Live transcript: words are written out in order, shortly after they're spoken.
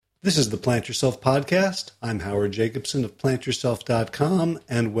This is the Plant Yourself Podcast. I'm Howard Jacobson of PlantYourself.com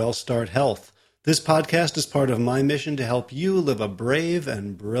and WellStart Health. This podcast is part of my mission to help you live a brave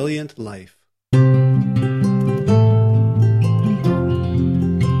and brilliant life.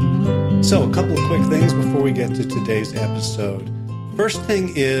 So, a couple of quick things before we get to today's episode. First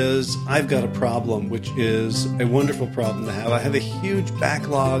thing is, I've got a problem, which is a wonderful problem to have. I have a huge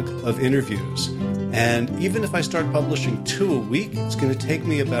backlog of interviews. And even if I start publishing 2 a week, it's going to take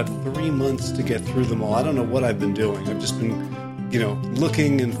me about 3 months to get through them all. I don't know what I've been doing. I've just been,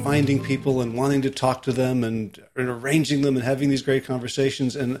 looking and finding people and wanting to talk to them and arranging them and having these great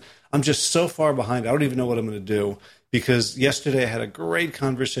conversations. And I'm just so far behind. I don't even know what I'm going to do. Because yesterday I had a great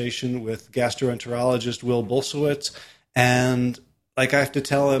conversation with gastroenterologist Will Bulsiewicz. And I have to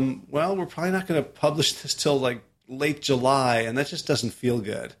tell him, well, we're probably not going to publish this till late July. And that just doesn't feel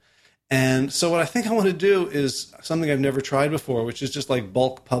good. And so what I think I want to do is something I've never tried before, which is just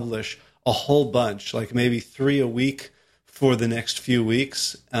bulk publish a whole bunch, maybe 3 a week for the next few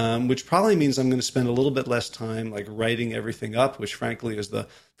weeks, which probably means I'm going to spend a little bit less time writing everything up, which frankly is the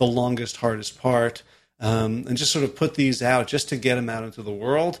longest, hardest part, and just sort of put these out just to get them out into the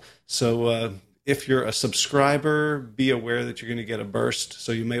world. So if you're a subscriber, be aware that you're going to get a burst.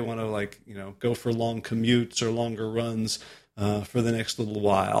 So you may want to go for long commutes or longer runs for the next little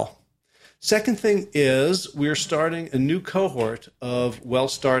while. Second thing is we're starting a new cohort of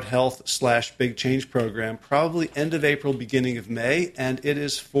WellStart Health / Big Change program, probably end of April, beginning of May. And it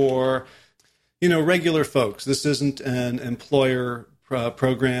is for, regular folks. This isn't an employer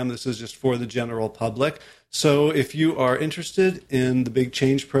program. This is just for the general public. So if you are interested in the Big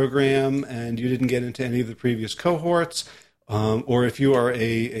Change program and you didn't get into any of the previous cohorts, or if you are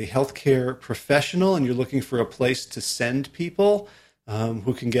a healthcare professional and you're looking for a place to send people,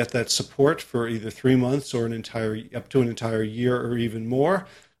 who can get that support for either 3 months or up to an entire year or even more,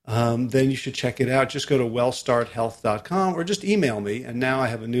 then you should check it out. Just go to wellstarthealth.com or just email me. And now I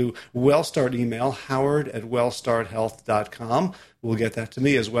have a new WellStart email, howard@wellstarthealth.com. We'll get that to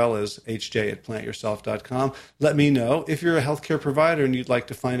me, as well as hj@plantyourself.com. Let me know. If you're a healthcare provider and you'd like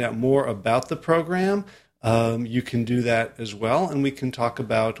to find out more about the program, you can do that as well. And we can talk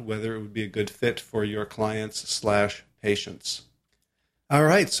about whether it would be a good fit for your clients / patients. All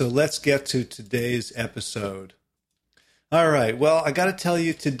right, so let's get to today's episode. All right, well, I got to tell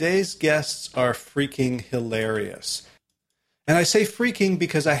you, today's guests are freaking hilarious. And I say freaking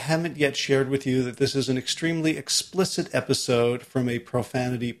because I haven't yet shared with you that this is an extremely explicit episode from a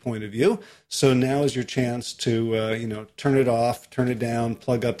profanity point of view. So now is your chance to, turn it off, turn it down,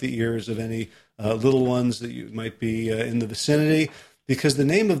 plug up the ears of any little ones that you might be in the vicinity. Because the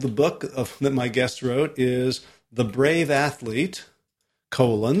name of the book that my guest wrote is The Brave Athlete,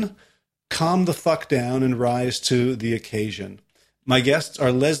 calm the fuck down and rise to the occasion. My guests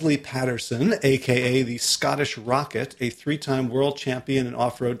are Leslie Patterson, a.k.a. the Scottish Rocket, a 3-time world champion in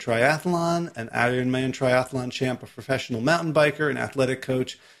off-road triathlon, an Ironman triathlon champ, a professional mountain biker, an athletic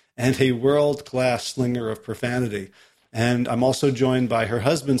coach, and a world-class slinger of profanity. And I'm also joined by her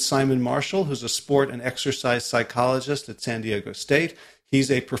husband, Simon Marshall, who's a sport and exercise psychologist at San Diego State.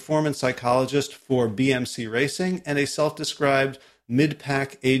 He's a performance psychologist for BMC Racing and a self-described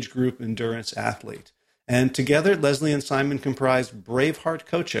mid-pack age group endurance athlete. And together, Leslie and Simon comprise Braveheart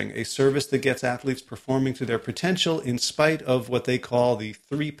Coaching, a service that gets athletes performing to their potential in spite of what they call the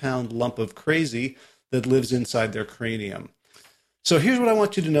 3-pound lump of crazy that lives inside their cranium. So here's what I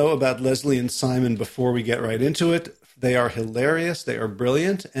want you to know about Leslie and Simon before we get right into it. They are hilarious, they are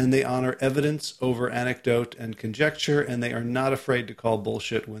brilliant, and they honor evidence over anecdote and conjecture, and they are not afraid to call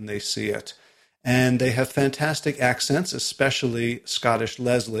bullshit when they see it. And they have fantastic accents, especially Scottish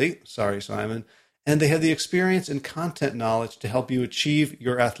Leslie. Sorry, Simon. And they have the experience and content knowledge to help you achieve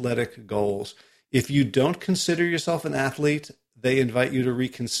your athletic goals. If you don't consider yourself an athlete, they invite you to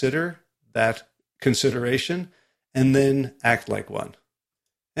reconsider that consideration and then act like one.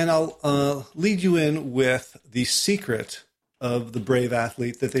 And I'll lead you in with the secret of the brave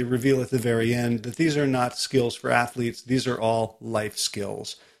athlete that they reveal at the very end, that these are not skills for athletes. These are all life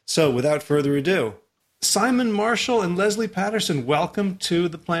skills. So without further ado, Simon Marshall and Leslie Patterson, welcome to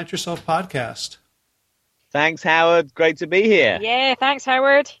the Plant Yourself podcast. Thanks, Howard. Great to be here. Yeah, thanks,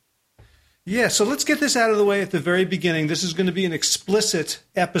 Howard. Yeah, so let's get this out of the way at the very beginning. This is going to be an explicit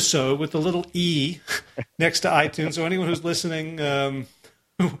episode with a little E next to iTunes. So anyone who's listening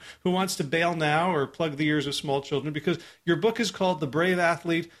who wants to bail now or plug the ears of small children, because your book is called The Brave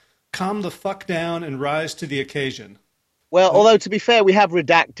Athlete, Calm the Fuck Down and Rise to the Occasion. Well, although to be fair, we have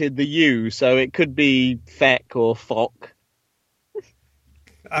redacted the U, so it could be feck or fock.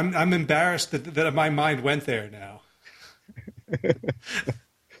 I'm embarrassed that my mind went there now.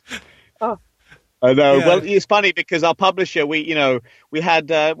 I know. Yeah. Well, it's funny because our publisher, we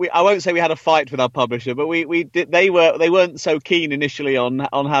had, I won't say we had a fight with our publisher, but we did, they weren't so keen initially on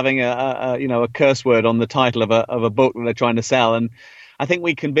having a curse word on the title of a book that they're trying to sell. And I think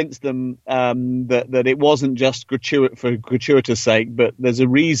we convinced them, that it wasn't just for gratuitous sake, but there's a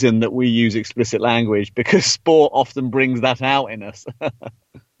reason that we use explicit language, because sport often brings that out in us.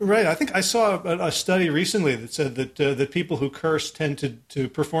 Right. I think I saw a study recently that said that people who curse tend to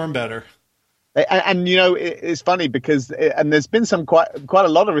perform better. And it's funny because and there's been quite a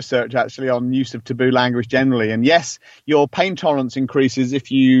lot of research actually on use of taboo language generally. And yes, your pain tolerance increases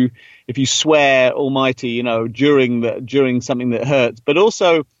if you swear almighty, during something that hurts. But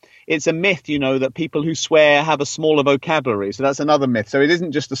also, it's a myth, that people who swear have a smaller vocabulary. So that's another myth. So it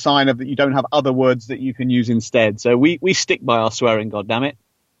isn't just a sign of that you don't have other words that you can use instead. So we stick by our swearing, goddammit.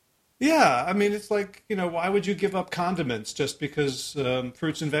 Yeah, I mean, it's like, why would you give up condiments just because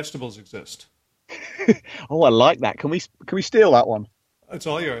fruits and vegetables exist? Oh, I like that. Can we steal that one? It's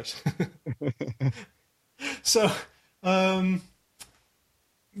all yours. So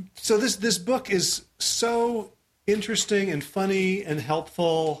this book is so interesting and funny and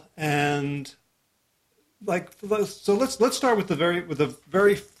helpful, and so let's start with the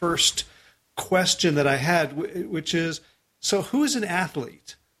very first question that I had, which is, so who is an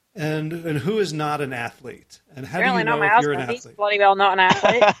athlete? And who is not an athlete? And how do you know if you're an athlete? He's bloody well not an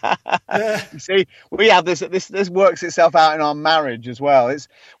athlete. You see, we have this works itself out in our marriage as well.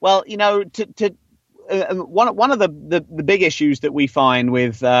 One of the big issues that we find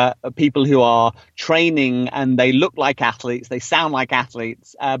with people who are training and they look like athletes, they sound like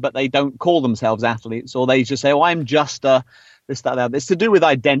athletes, but they don't call themselves athletes, or they just say, "Oh, I'm just a this, that, that." It's to do with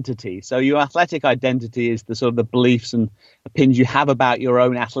identity. So your athletic identity is the sort of the beliefs and opinions you have about your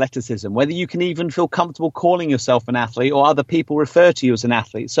own athleticism, whether you can even feel comfortable calling yourself an athlete or other people refer to you as an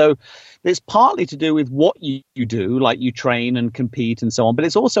athlete. So it's partly to do with what you do, like you train and compete and so on, but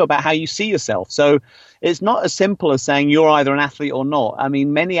it's also about how you see yourself. So it's not as simple as saying you're either an athlete or not. I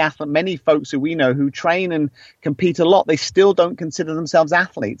mean, many folks who we know who train and compete a lot, they still don't consider themselves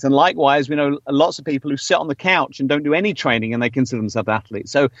athletes. And likewise, we know lots of people who sit on the couch and don't do any training and they consider themselves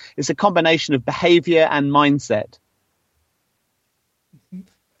athletes. So it's a combination of behavior and mindset.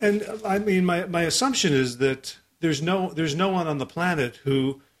 And I mean, my assumption is that there's no one on the planet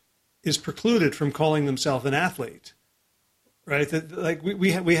who is precluded from calling themselves an athlete, right? That, like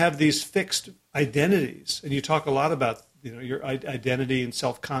we have these fixed identities, and you talk a lot about your identity and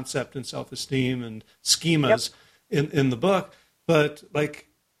self-concept and self-esteem and schemas in the book. But like,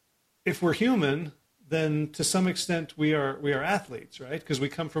 if we're human, then to some extent we are athletes, right? Because we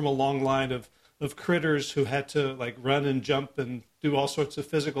come from a long line of critters who had to like run and jump and do all sorts of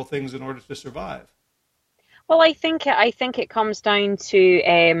physical things in order to survive. Well, I think it comes down to,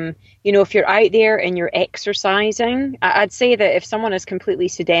 if you're out there and you're exercising, I'd say that if someone is completely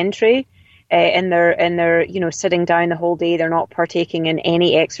sedentary and they're sitting down the whole day, they're not partaking in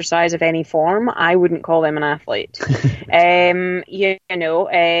any exercise of any form, I wouldn't call them an athlete.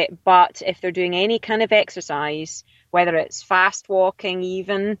 But if they're doing any kind of exercise, whether it's fast walking,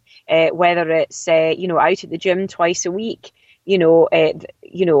 even whether it's out at the gym twice a week,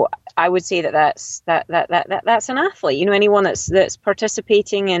 I would say that's an athlete. Anyone that's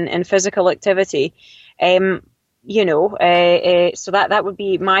participating in physical activity. So that would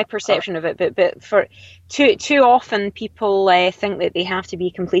be my perception of it. But for too often people think that they have to be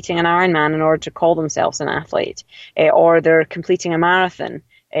completing an Ironman in order to call themselves an athlete, or they're completing a marathon,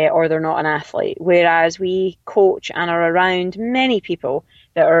 or they're not an athlete. Whereas we coach and are around many people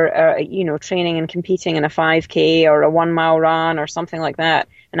that are training and competing in a 5K or a 1 mile run or something like that,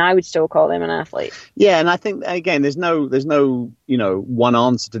 and I would still call them an athlete. Yeah, and I think again, there's no one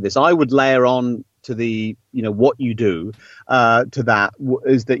answer to this. I would layer on to the what you do to that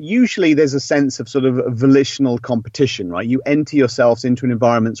is that usually there's a sense of sort of volitional competition, right? You enter yourselves into an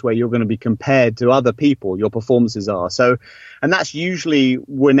environment where you're going to be compared to other people, your performances are. So, and that's usually,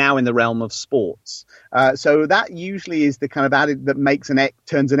 we're now in the realm of sports. So that usually is the kind of added that makes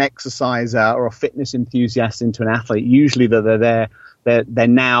turns an exerciser or a fitness enthusiast into an athlete. Usually they're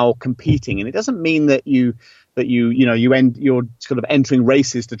now competing, and it doesn't mean that you're sort of entering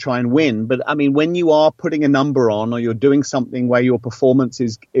races to try and win. But I mean, when you are putting a number on, or you're doing something where your performance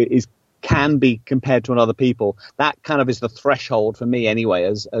can be compared to other people, that kind of is the threshold for me anyway,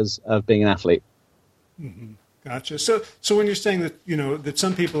 as of being an athlete. Mm-hmm. Gotcha. So when you're saying that that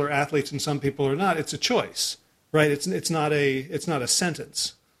some people are athletes and some people are not, it's a choice, right? It's not a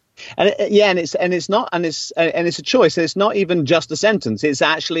sentence. And it's a choice. It's not even just a sentence. It's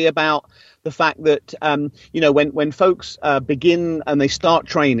actually about the fact that when folks begin and they start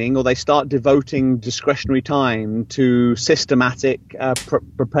training or they start devoting discretionary time to systematic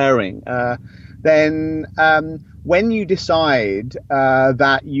preparing, then when you decide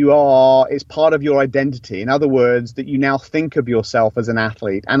that it's part of your identity, in other words, that you now think of yourself as an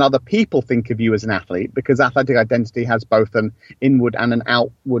athlete and other people think of you as an athlete, because athletic identity has both an inward and an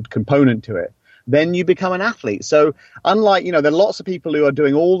outward component to it, then you become an athlete. So unlike, there are lots of people who are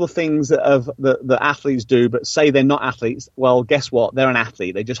doing all the things that athletes do, but say they're not athletes. Well, guess what? They're an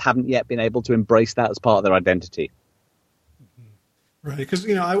athlete. They just haven't yet been able to embrace that as part of their identity. Right. Because,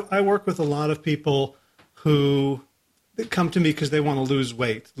 I work with a lot of people who come to me because they want to lose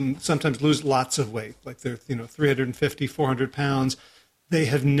weight, and sometimes lose lots of weight, like they're 350, 400 pounds. They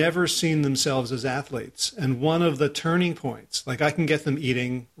have never seen themselves as athletes. And one of the turning points, like I can get them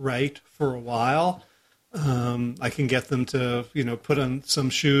eating right for a while. I can get them to, put on some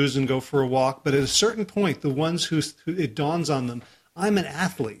shoes and go for a walk. But at a certain point, the ones who it dawns on them, I'm an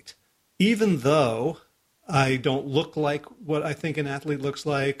athlete, even though I don't look like what I think an athlete looks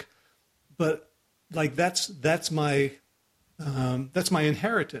like, but like that's my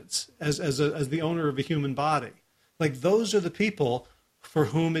inheritance as the owner of a human body. Like those are the people for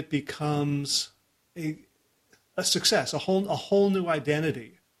whom it becomes a success, a whole new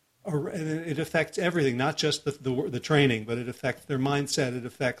identity. And it affects everything, not just the training, but it affects their mindset. It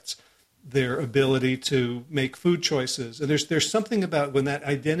affects their ability to make food choices. And there's something about when that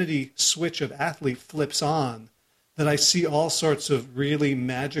identity switch of athlete flips on that I see all sorts of really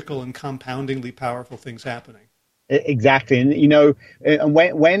magical and compoundingly powerful things happening. Exactly. And,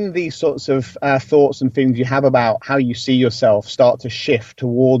 when these sorts of thoughts and feelings you have about how you see yourself start to shift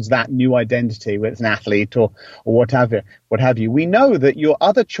towards that new identity, whether it's an athlete or what have you, we know that your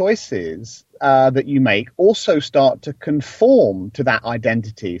other choices that you make also start to conform to that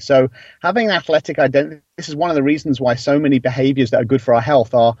identity. So having an athletic identity, this is one of the reasons why so many behaviors that are good for our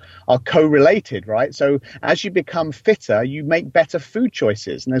health are correlated, right? So as you become fitter, you make better food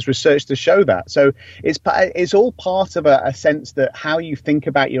choices, and there's research to show that. So it's all part of a sense that how you think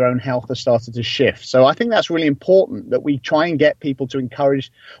about your own health has started to shift. So I think that's really important, that we try and get people to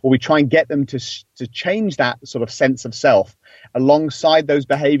encourage, or we try and get them to change that sort of sense of self alongside those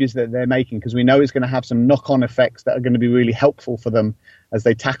behaviors that they're making, because we know it's going to have some knock-on effects that are going to be really helpful for them as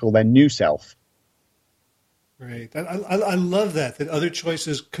they tackle their new self. Right. I love that other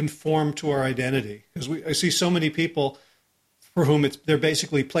choices conform to our identity, because I see so many people for whom they're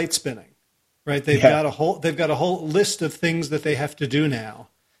basically plate spinning, right? They've got a whole list of things that they have to do now.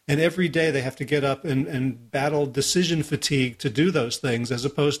 And every day they have to get up and battle decision fatigue to do those things, as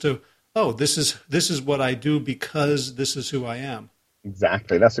opposed to, oh, this is what I do because this is who I am.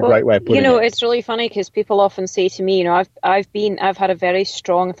 Exactly. That's a great way of putting it. It's really funny because people often say to me, I've had a very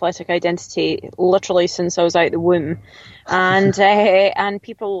strong athletic identity literally since I was out the womb. And and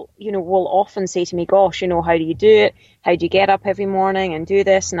people, will often say to me, gosh, how do you do it? How do you get up every morning and do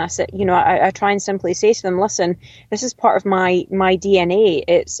this? And I said, I try and simply say to them, listen, this is part of my DNA.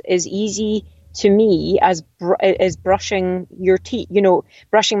 It's as easy to me as brushing your teeth,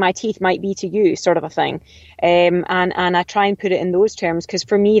 brushing my teeth might be to you, sort of a thing. And I try and put it in those terms, because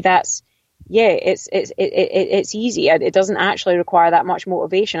for me that's, it's easy. It doesn't actually require that much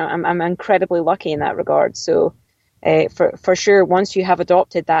motivation. I'm incredibly lucky in that regard. So for sure, once you have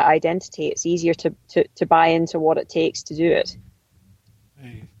adopted that identity, it's easier to buy into what it takes to do it.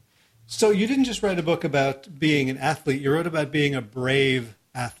 Right. So you didn't just write a book about being an athlete, you wrote about being a brave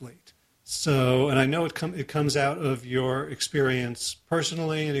athlete. So, and I know it comes out of your experience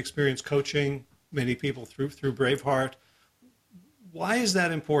personally and experience coaching many people through Braveheart. Why is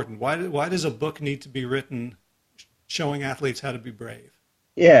that important? Why does a book need to be written showing athletes how to be brave?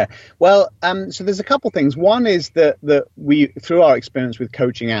 Yeah, well, so there's a couple things. One is that we, through our experience with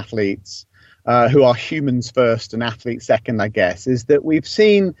coaching athletes, who are humans first and athletes second, I guess, is that we've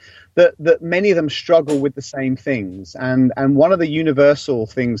seen that many of them struggle with the same things. And one of the universal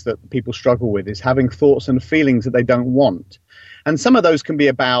things that people struggle with is having thoughts and feelings that they don't want. And some of those can be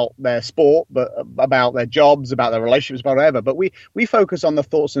about their sport, but about their jobs, about their relationships, about whatever. But we focus on the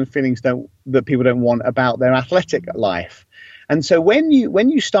thoughts and feelings that people don't want about their athletic life. And so when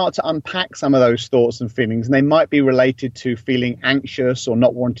you start to unpack some of those thoughts and feelings, and they might be related to feeling anxious or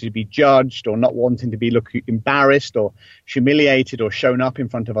not wanting to be judged or not wanting to be embarrassed or humiliated or shown up in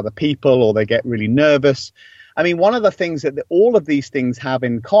front of other people, or they get really nervous, I mean, one of the things that all of these things have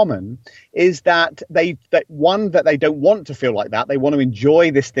in common is that they don't want to feel like that. They want to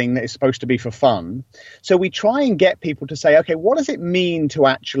enjoy this thing that is supposed to be for fun. So we try and get people to say, okay, what does it mean to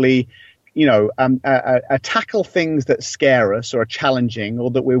actually tackle things that scare us or are challenging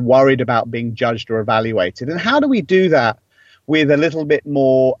or that we're worried about being judged or evaluated? And how do we do that with a little bit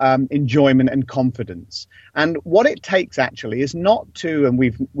more enjoyment and confidence? And what it takes actually is not to, and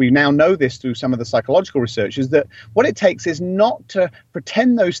we now know this through some of the psychological research, is that what it takes is not to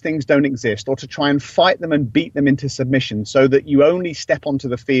pretend those things don't exist or to try and fight them and beat them into submission so that you only step onto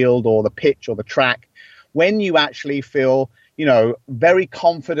the field or the pitch or the track when you actually feel very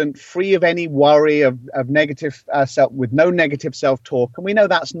confident, free of any worry of negative with no negative self-talk. And we know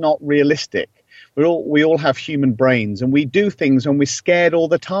that's not realistic. We all have human brains, and we do things when we're scared all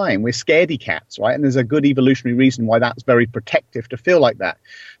the time. We're scaredy cats, right? And there's a good evolutionary reason why that's very protective to feel like that.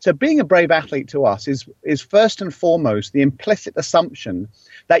 So being a brave athlete to us is first and foremost the implicit assumption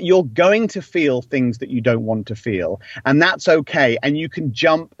that you're going to feel things that you don't want to feel, and that's okay, and you can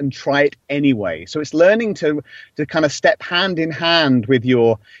jump and try it anyway. So it's learning to kind of step hand in hand with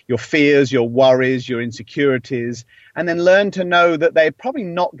your fears, your worries, your insecurities, and then learn to know that they're probably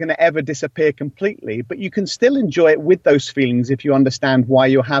not going to ever disappear completely, but you can still enjoy it with those feelings if you understand why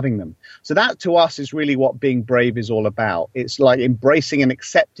you're having them. So that to us is really what being brave is all about. It's like embracing and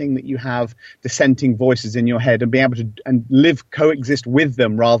accepting that you have dissenting voices in your head and being able to coexist with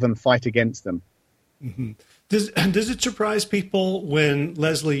them rather than fight against them. Mm-hmm. Does it surprise people when,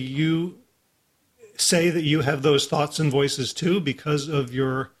 Leslie, you say that you have those thoughts and voices too because of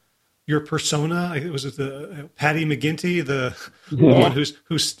your persona? Was it the Patty McGinty, the one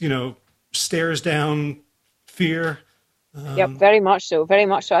who stares down fear? Yep, very much so. Very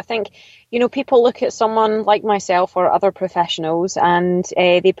much so. I think, people look at someone like myself or other professionals and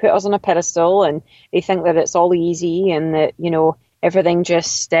they put us on a pedestal and they think that it's all easy and that, everything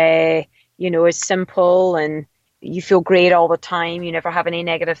just, is simple and you feel great all the time. You never have any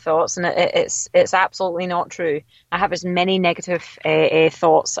negative thoughts, and it's absolutely not true. I have as many negative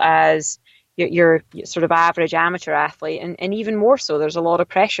thoughts as your sort of average amateur athlete, and even more so. There's a lot of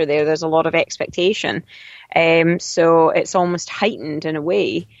pressure there. There's a lot of expectation, so it's almost heightened in a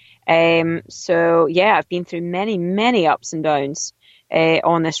way. So yeah, I've been through many ups and downs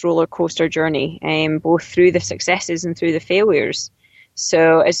on this roller coaster journey, both through the successes and through the failures.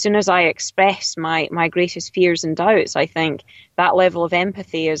 So as soon as I express my greatest fears and doubts, I think that level of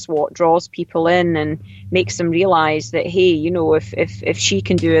empathy is what draws people in and makes them realize that, hey, if she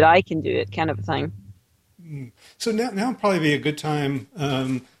can do it, I can do it, kind of a thing. So now would probably be a good time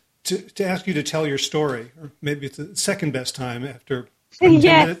to ask you to tell your story, or maybe it's the second best time after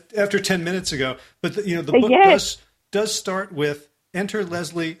 10 minutes ago. But the book does start with enter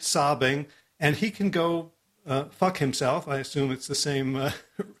Leslie sobbing, and he can go fuck himself. I assume it's the same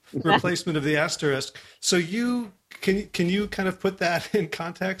replacement of the asterisk. So can you kind of put that in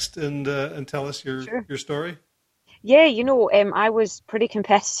context and tell us your story? Yeah, I was pretty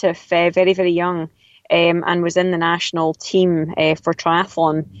competitive very, very young. And was in the national team for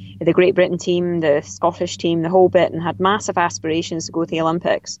triathlon, the Great Britain team, the Scottish team, the whole bit, and had massive aspirations to go to the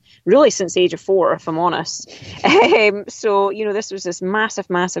Olympics, really since the age of 4, if I'm honest. So, this was this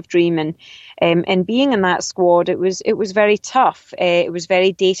massive dream. And being in that squad, it was very tough. It was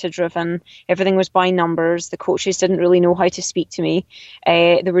very data-driven. Everything was by numbers. The coaches didn't really know how to speak to me.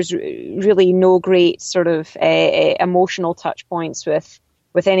 There was really no great sort of emotional touch points with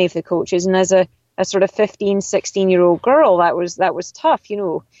any of the coaches. And as a sort of 15, 16-year-old girl, that was tough,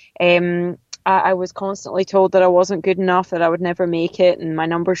 I was constantly told that I wasn't good enough, that I would never make it, and my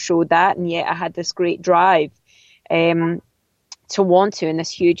numbers showed that, and yet I had this great drive to want to, and this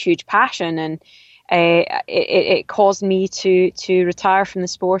huge passion, and it caused me to retire from the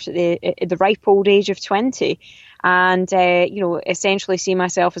sport at the ripe old age of 20, and essentially see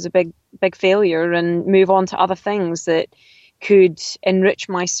myself as a big failure and move on to other things that could enrich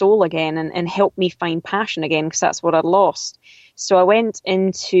my soul again and help me find passion again, because that's what I'd lost. So I went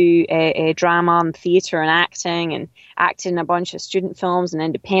into drama and theatre and acted in a bunch of student films and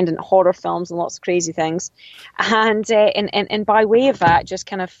independent horror films and lots of crazy things. And by way of that, just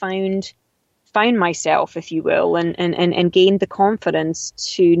kind of found myself, if you will, and gained the confidence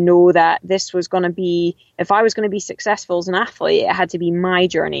to know that this was going to be, if I was going to be successful as an athlete, it had to be my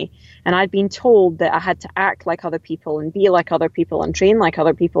journey. And I'd been told that I had to act like other people and be like other people and train like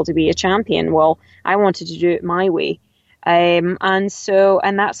other people to be a champion. Well, I wanted to do it my way. And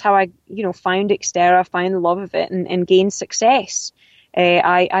that's how I, found Xterra, found the love of it and gained success.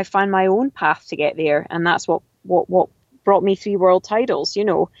 I found my own path to get there. And that's what brought me 3 world titles,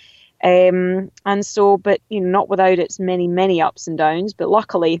 And so, but not without its many, many ups and downs. But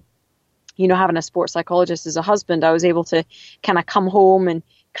luckily, having a sports psychologist as a husband, I was able to kind of come home and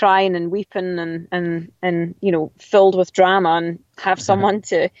crying and weeping and filled with drama, and have someone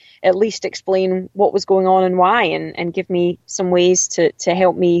to at least explain what was going on and why, and give me some ways to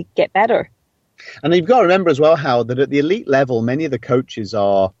help me get better. And you've got to remember as well, Howard, that at the elite level, many of the coaches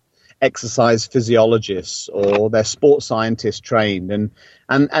are exercise physiologists or they're sports scientists trained, and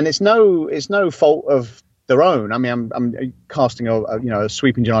it's no fault of their own. I mean, I'm casting a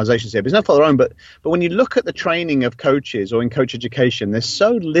sweeping generalizations here, but it's not for their own. But when you look at the training of coaches or in coach education, there's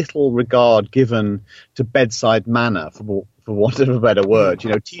so little regard given to bedside manner, for want of a better word.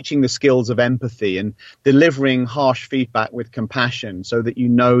 Teaching the skills of empathy and delivering harsh feedback with compassion, so that you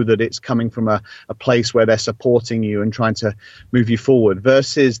know that it's coming from a place where they're supporting you and trying to move you forward,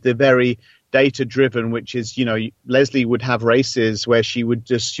 versus the very data driven, which is, Leslie would have races where she would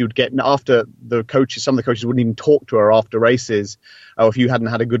get after the coaches. Some of the coaches wouldn't even talk to her after races, or if you hadn't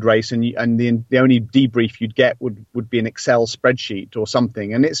had a good race, and the only debrief you'd get would be an Excel spreadsheet or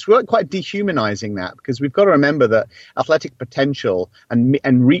something. And it's quite dehumanizing, that, because we've got to remember that athletic potential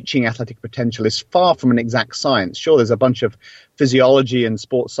and reaching athletic potential is far from an exact science. Sure, there's a bunch of physiology and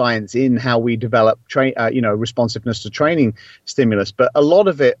sports science in how we develop responsiveness to training stimulus, but a lot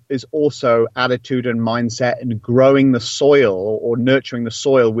of it is also attitude and mindset and growing the soil, or nurturing the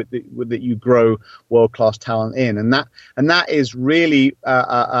soil that you grow world-class talent in, and that is really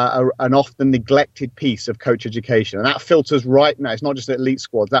an often neglected piece of coach education, and that filters right now. It's not just elite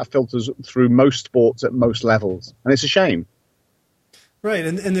squads, that filters through most sports at most levels, and it's a shame. Right,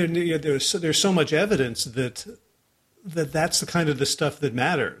 and there's so much evidence that's the kind of the stuff that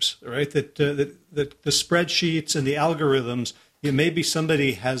matters, right? That the spreadsheets and the algorithms, maybe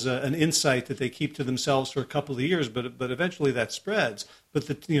somebody has an insight that they keep to themselves for a couple of years, but eventually that spreads. But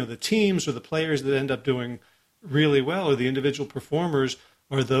the teams or the players that end up doing really well, or the individual performers,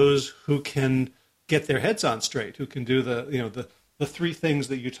 are those who can get their heads on straight, who can do the three things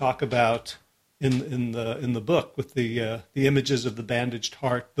that you talk about in the book, with the images of the bandaged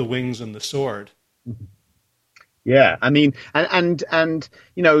heart, the wings, and the sword. Mm-hmm. Yeah, I mean, and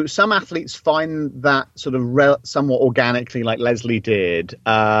some athletes find that sort of somewhat organically, like Leslie did.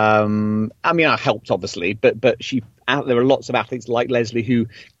 I helped obviously, but there are lots of athletes like Leslie who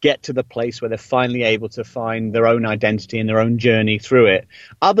get to the place where they're finally able to find their own identity and their own journey through it.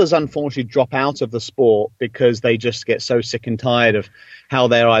 Others, unfortunately, drop out of the sport because they just get so sick and tired of how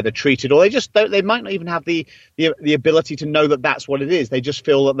they're either treated, or they might not even have the ability to know that that's what it is. They just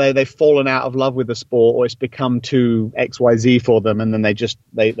feel that they've fallen out of love with the sport, or it's become too XYZ for them, and then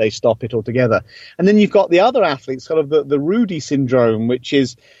they stop it altogether. And then you've got the other athletes, sort of the Rudy syndrome, which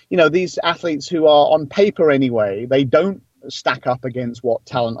is, these athletes who are on paper anyway, they don't stack up against what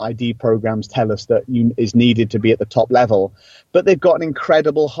talent ID programs tell us that is needed to be at the top level, but they've got an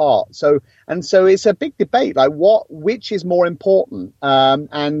incredible heart. So it's a big debate, like which is more important.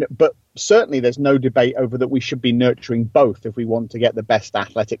 But certainly there's no debate over that we should be nurturing both if we want to get the best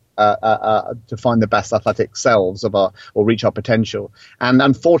athletic, to find the best athletic selves or reach our potential. And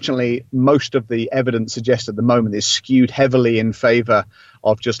unfortunately, most of the evidence suggests at the moment is skewed heavily in favor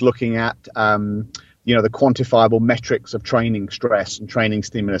of just looking at, the quantifiable metrics of training stress and training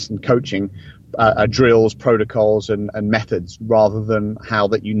stimulus and coaching drills, protocols, and methods, rather than how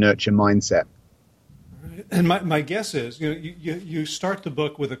that you nurture mindset. And my guess is, you start the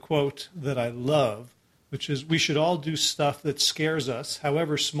book with a quote that I love, which is, "We should all do stuff that scares us,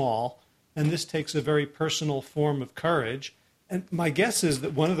 however small, and this takes a very personal form of courage." And my guess is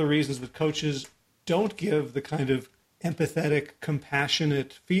that one of the reasons that coaches don't give the kind of empathetic,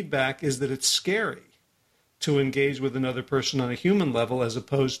 compassionate feedback is that it's scary to engage with another person on a human level, as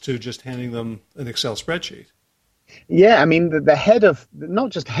opposed to just handing them an Excel spreadsheet. Yeah, I mean, the head of,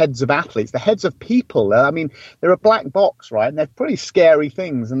 not just heads of athletes, the heads of people, I mean, they're a black box, right? And they're pretty scary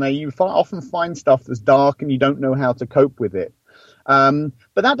things, and you often find stuff that's dark and you don't know how to cope with it.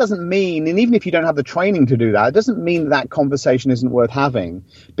 But that doesn't mean, and even if you don't have the training to do that, it doesn't mean that conversation isn't worth having,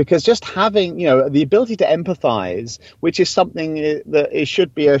 because just having, the ability to empathize, which is something that it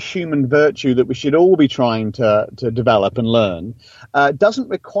should be a human virtue that we should all be trying to develop and learn, doesn't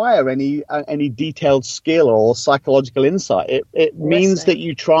require any detailed skill or psychological insight. It means that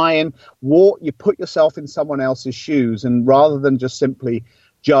you try and you put yourself in someone else's shoes, and rather than just simply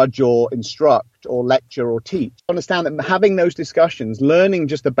judge or instruct or lecture or teach, understand that having those discussions, learning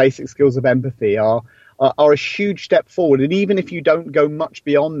just the basic skills of empathy are a huge step forward. And even if you don't go much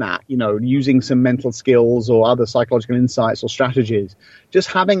beyond that, using some mental skills or other psychological insights or strategies, just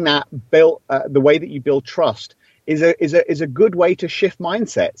having that built, the way that you build trust is a good way to shift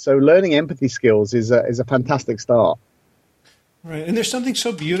mindset. So learning empathy skills is a fantastic start. Right, and there's something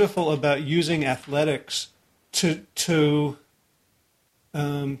so beautiful about using athletics to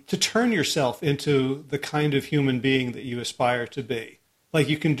turn yourself into the kind of human being that you aspire to be. Like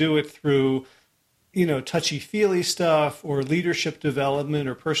you can do it through, touchy-feely stuff or leadership development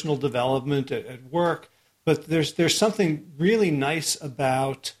or personal development at work. But there's something really nice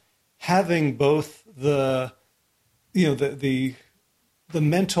about having both the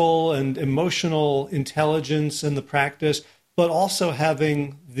mental and emotional intelligence and the practice, but also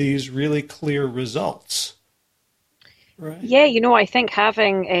having these really clear results. Right. Yeah, I think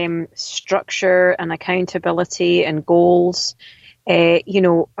having structure and accountability and goals,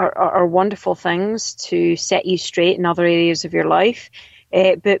 are wonderful things to set you straight in other areas of your life.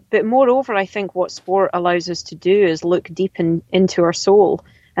 But moreover, I think what sport allows us to do is look deep into our soul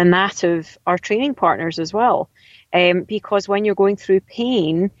and that of our training partners as well. Because when you're going through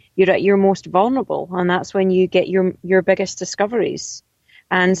pain, you're at your most vulnerable, and that's when you get your biggest discoveries.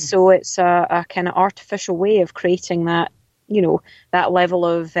 And so it's a kind of artificial way of creating that, that level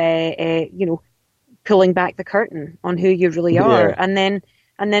of, pulling back the curtain on who you really are. Yeah. And then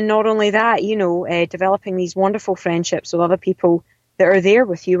not only that, developing these wonderful friendships with other people that are there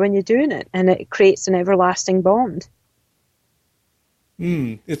with you when you're doing it, and it creates an everlasting bond.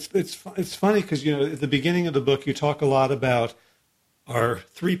 It's funny because, at the beginning of the book, you talk a lot about our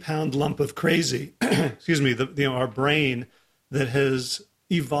 3-pound lump of crazy, excuse me, our brain that has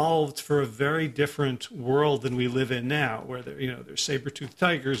evolved for a very different world than we live in now, where there's saber-toothed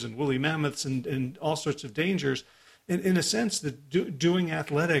tigers and woolly mammoths and all sorts of dangers. In a sense, that doing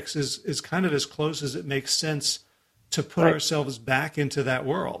athletics is kind of as close as it makes sense to put ourselves back into that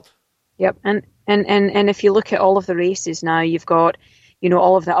world. Yep, and if you look at all of the races now, you've got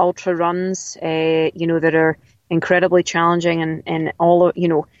all of the ultra runs, that are incredibly challenging, and all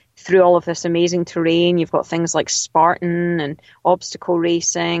of through all of this amazing terrain, you've got things like Spartan and obstacle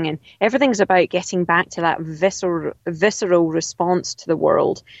racing, and everything's about getting back to that visceral response to the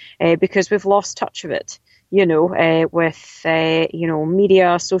world, because we've lost touch of it, with,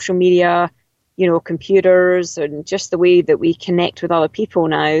 media, social media, computers, and just the way that we connect with other people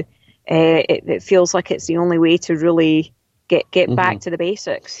now. It feels like it's the only way to really get back to the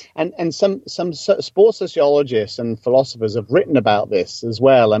basics. And some sports sociologists and philosophers have written about this as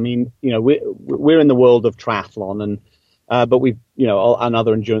well. I mean, we're in the world of triathlon but we've, and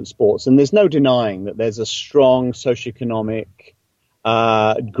other endurance sports, and there's no denying that there's a strong socioeconomic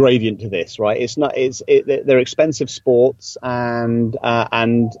gradient to this, right? They're expensive sports, and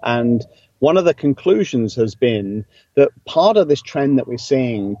one of the conclusions has been that part of this trend that we're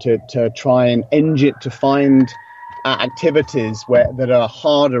seeing to try and to find activities that are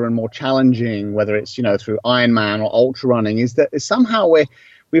harder and more challenging, whether it's through Ironman or ultra running, is that somehow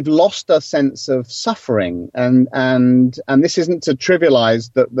we've lost a sense of suffering, and this isn't to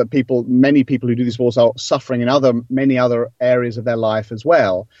trivialize that many people who do these sports are suffering in many other areas of their life as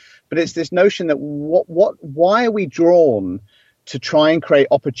well, but it's this notion that why are we drawn to try and create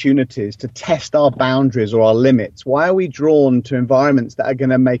opportunities to test our boundaries or our limits? Why are we drawn to environments that are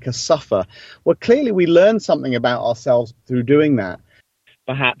going to make us suffer? Well, clearly we learn something about ourselves through doing that.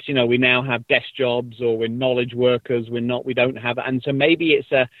 Perhaps, we now have desk jobs, or we're knowledge workers. We don't have, and so maybe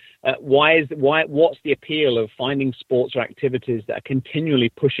it's what's the appeal of finding sports or activities that are continually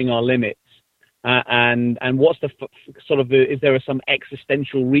pushing our limits? And what's the is there some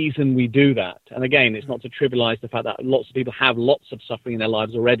existential reason we do that? And again, it's not to trivialize the fact that lots of people have lots of suffering in their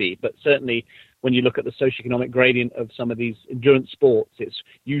lives already, but certainly when you look at the socioeconomic gradient of some of these endurance sports, it's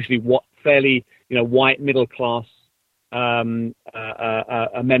usually fairly, white middle class men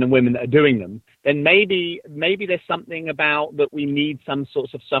and women that are doing them. Then maybe there's something about that we need some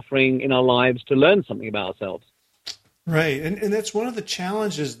sorts of suffering in our lives to learn something about ourselves. Right, and that's one of the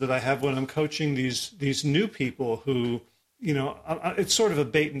challenges that I have when I'm coaching these new people who, it's sort of a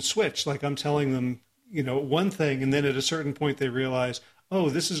bait and switch. Like I'm telling them, one thing, and then at a certain point they realize, oh,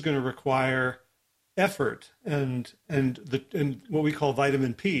 this is going to require effort and what we call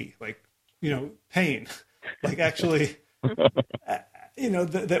vitamin P, like pain, like actually,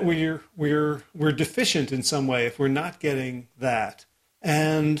 that we're deficient in some way if we're not getting that.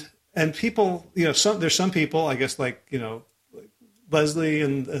 And people, there's some people, I guess, like Leslie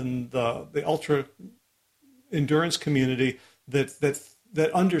and the ultra endurance community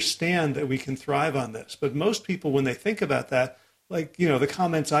that understand that we can thrive on this. But most people, when they think about that, like, the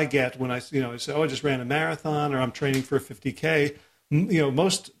comments I get when I say, oh, I just ran a marathon, or I'm training for a 50K,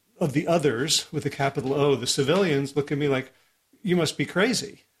 most of the others with a capital O, the civilians, look at me like, you must be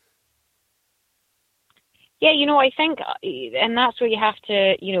crazy. Yeah, I think, and that's where you have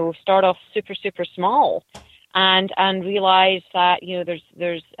to, start off super, super small, and realize that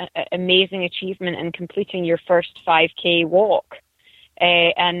there's amazing achievement in completing your first 5K walk,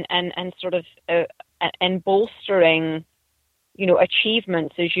 and sort of and bolstering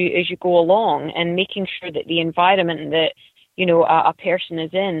achievements as you go along, and making sure that the environment that a person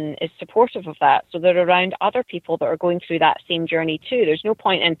is in is supportive of that, so they're around other people that are going through that same journey too. There's no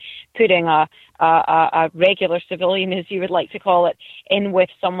point in putting a regular civilian, as you would like to call it, in with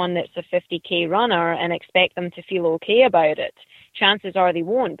someone that's a 50K runner and expect them to feel okay about it. Chances are they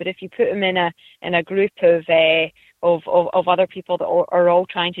won't. But if you put them in a group of other people that are all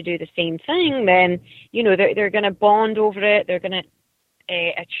trying to do the same thing, then they're going to bond over it. They're going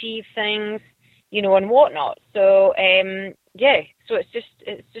to achieve things, and whatnot. So so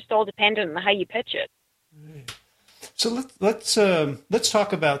it's just all dependent on how you pitch it. Right. So let's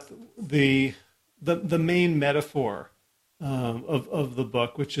talk about the main metaphor of the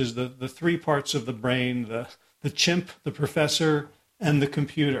book, which is the three parts of the brain: the chimp, the professor, and the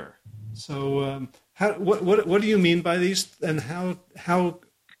computer. So what do you mean by these, and how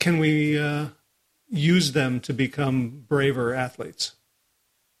can we use them to become braver athletes?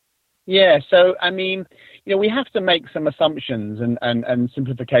 Yeah, so I mean, we have to make some assumptions and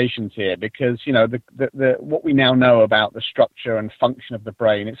simplifications here, because the what we now know about the structure and function of the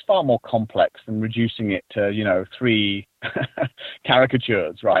brain, it's far more complex than reducing it to three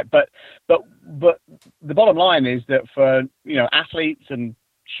caricatures, right? But the bottom line is that for athletes and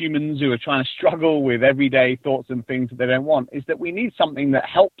humans who are trying to struggle with everyday thoughts and things that they don't want, is that we need something that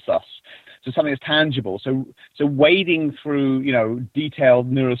helps us. So something that's tangible. So wading through,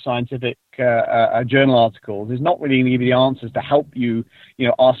 detailed neuroscientific journal articles is not really going to give you the answers to help you,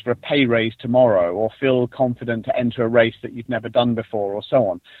 ask for a pay raise tomorrow, or feel confident to enter a race that you've never done before, or so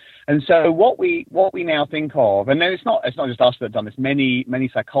on. And so what we now think of, and then it's not just us that have done this. Many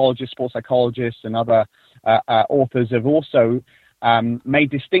psychologists, sports psychologists, and other authors have also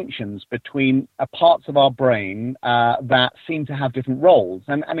made distinctions between parts of our brain that seem to have different roles.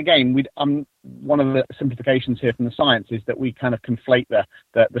 And again, one of the simplifications here from the science is that we kind of conflate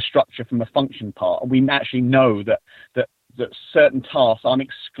the structure from the function part. And we actually know that certain tasks aren't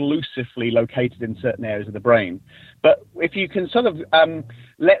exclusively located in certain areas of the brain. But if you can sort of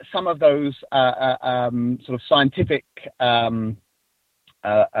let some of those sort of scientific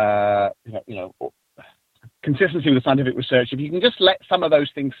consistency with the scientific research, if you can just let some of those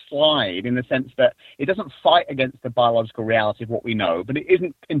things slide, in the sense that it doesn't fight against the biological reality of what we know, but it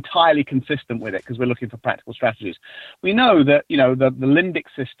isn't entirely consistent with it, because we're looking for practical strategies. We know that, the limbic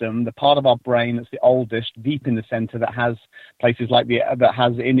system, the part of our brain that's the oldest, deep in the center, that has places that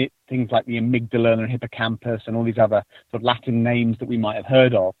has in it things like the amygdala and hippocampus and all these other sort of Latin names that we might have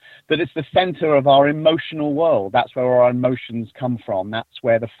heard of, that it's the center of our emotional world. That's where our emotions come from. That's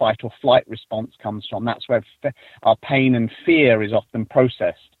where the fight or flight response comes from. That's where our pain and fear is often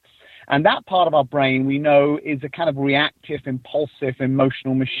processed. And that part of our brain, we know, is a kind of reactive, impulsive,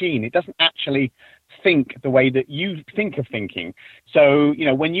 emotional machine. It doesn't actually think the way that you think of thinking. So,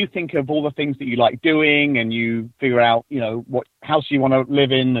 when you think of all the things that you like doing, and you figure out, what house you want to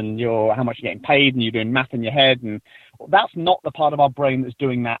live in, and how much you're getting paid, and you're doing math in your head, and that's not the part of our brain that's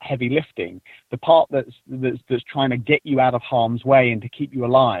doing that heavy lifting. The part that's trying to get you out of harm's way and to keep you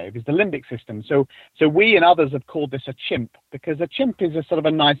alive is the limbic system. So we and others have called this a chimp, because a chimp is a sort of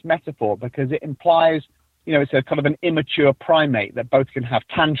a nice metaphor, because it implies, it's a kind of an immature primate that both can have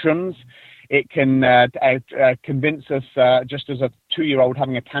tantrums. It can convince us, just as a 2-year-old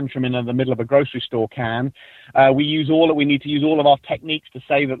having a tantrum in the middle of a grocery store can. We need to use all of our techniques to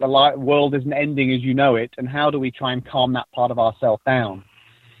say that the world isn't ending as you know it, and how do we try and calm that part of ourselves down?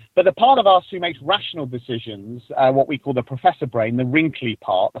 But the part of us who makes rational decisions, what we call the professor brain, the wrinkly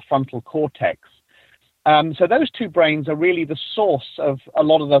part, the frontal cortex, so those two brains are really the source of a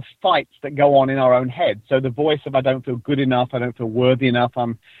lot of the fights that go on in our own head. So the voice of I don't feel good enough, I don't feel worthy enough,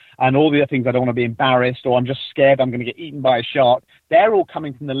 and all the other things, I don't want to be embarrassed, or I'm just scared I'm going to get eaten by a shark, they're all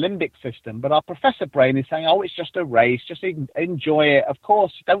coming from the limbic system. But our professor brain is saying, oh, it's just a race, just enjoy it, of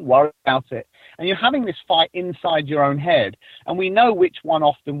course, don't worry about it. And you're having this fight inside your own head. And we know which one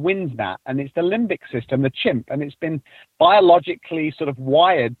often wins that, and it's the limbic system, the chimp. And it's been biologically sort of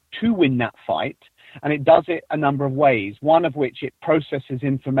wired to win that fight. And it does it a number of ways, one of which it processes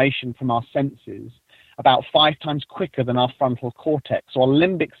information from our senses about 5 times quicker than our frontal cortex. So our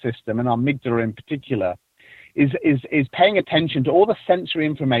limbic system, and our amygdala in particular, is paying attention to all the sensory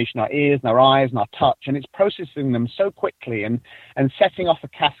information, our ears and our eyes and our touch, and it's processing them so quickly and setting off a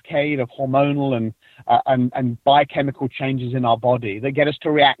cascade of hormonal and biochemical changes in our body that get us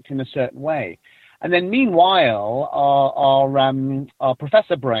to react in a certain way. And then meanwhile, our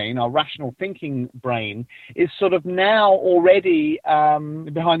professor brain, our rational thinking brain, is sort of now already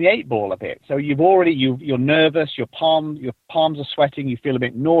behind the eight ball a bit. So you're nervous, your palms are sweating, you feel a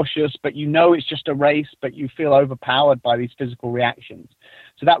bit nauseous, but you know it's just a race, but you feel overpowered by these physical reactions.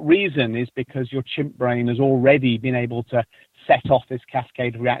 So that reason is because your chimp brain has already been able to set off this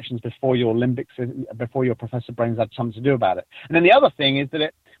cascade of reactions before your professor brain's had something to do about it. And then the other thing is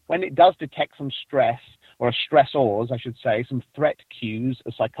that when it does detect some stress, or stressors, I should say, some threat cues,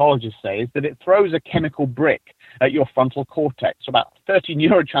 as psychologists say, is that it throws a chemical brick at your frontal cortex. So about 30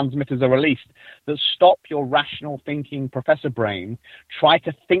 neurotransmitters are released that stop your rational thinking professor brain try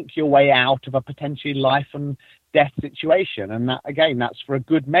to think your way out of a potentially life and death situation. And that, again, that's for a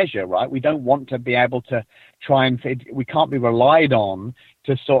good measure, right? We don't want to be able to we can't be relied on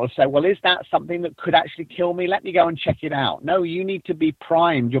to sort of say, well, is that something that could actually kill me? Let me go and check it out. No, you need to be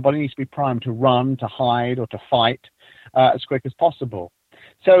primed. Your body needs to be primed to run, to hide, or to fight as quick as possible.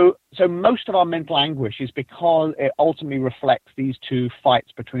 So most of our mental anguish is because it ultimately reflects these two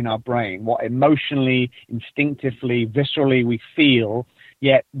fights between our brain, what emotionally, instinctively, viscerally we feel,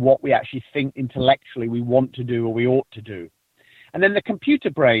 yet what we actually think intellectually we want to do or we ought to do. And then the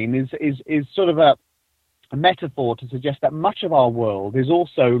computer brain is sort of a metaphor to suggest that much of our world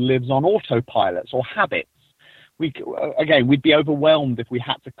also lives on autopilots or habits. We'd be overwhelmed if we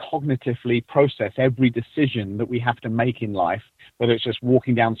had to cognitively process every decision that we have to make in life, whether it's just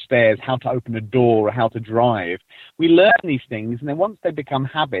walking downstairs, how to open a door, or how to drive. We learn these things, and then once they become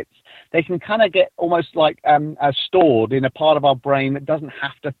habits, they can kind of get almost like stored in a part of our brain that doesn't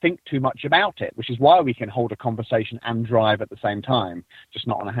have to think too much about it, which is why we can hold a conversation and drive at the same time, just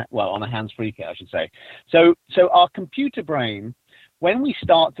not on a hands-free kit, I should say. So our computer brain, when we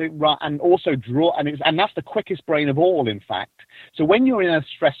start to run and also draw, and that's the quickest brain of all, in fact. So when you're in a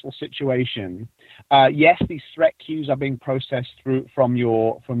stressful situation, yes, these threat cues are being processed from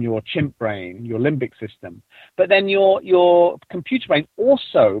your chimp brain, your limbic system, but then your computer brain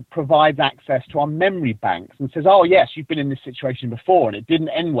also provides access to our memory banks and says, oh yes, you've been in this situation before and it didn't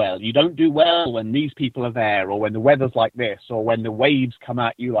end well. You don't do well when these people are there, or when the weather's like this, or when the waves come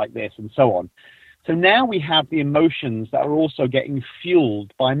at you like this, and so on. So now we have the emotions that are also getting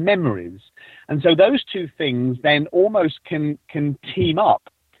fueled by memories. And so those two things then almost can team up.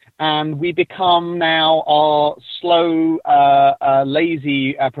 And we become now our slow,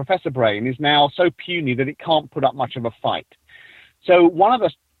 lazy professor brain is now so puny that it can't put up much of a fight. So one of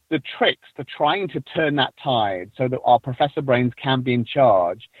the tricks to trying to turn that tide so that our professor brains can be in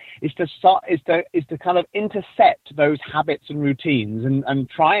charge is to kind of intercept those habits and routines and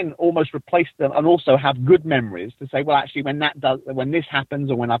try and almost replace them, and also have good memories to say, well, actually, when this happens,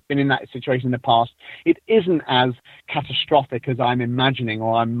 or when I've been in that situation in the past, it isn't as catastrophic as I'm imagining,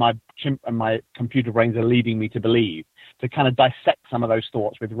 or my chimp and my computer brains are leading me to believe, to kind of dissect some of those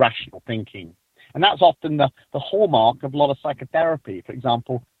thoughts with rational thinking. And that's often the hallmark of a lot of psychotherapy. For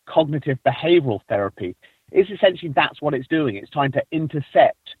example, cognitive behavioral therapy is essentially, that's what it's doing. It's trying to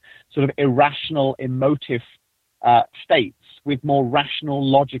intercept sort of irrational, emotive states with more rational,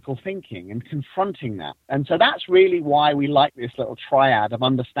 logical thinking and confronting that. And so that's really why we like this little triad of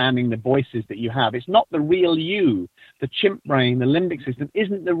understanding the voices that you have. It's not the real you. The chimp brain, the limbic system,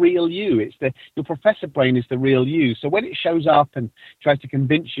 isn't the real you. Your professor brain is the real you. So when it shows up and tries to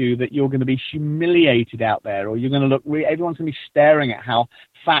convince you that you're going to be humiliated out there, or you're going to look, everyone's going to be staring at how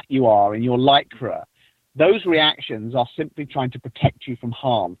fat you are in your lycra, those reactions are simply trying to protect you from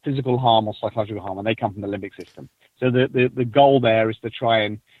harm, physical harm or psychological harm, and they come from the limbic system. So the goal there is to try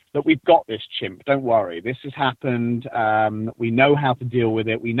and, that we've got this, chimp, don't worry, this has happened, we know how to deal with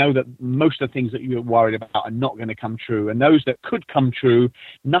it, we know that most of the things that you're worried about are not going to come true, and those that could come true,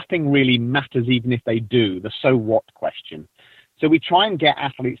 nothing really matters even if they do, the so what question. So we try and get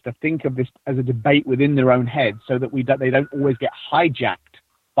athletes to think of this as a debate within their own head, so that they don't always get hijacked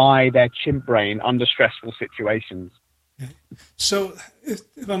by their chimp brain under stressful situations. So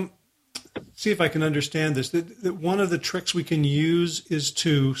see if I can understand this, that one of the tricks we can use is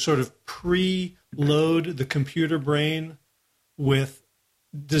to sort of pre-load the computer brain with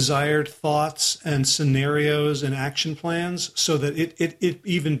desired thoughts and scenarios and action plans, so that it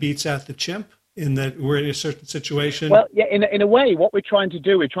even beats out the chimp, in that we're in a certain situation. Well, yeah, in a way, what we're trying to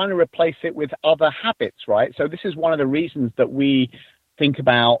do, we're trying to replace it with other habits, right? So this is one of the reasons that we think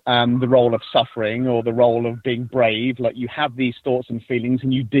about the role of suffering, or the role of being brave. Like, you have these thoughts and feelings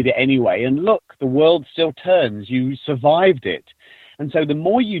and you did it anyway, and look, the world still turns, you survived it. And so the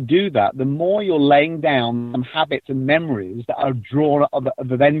more you do that, the more you're laying down some habits and memories that are drawn up,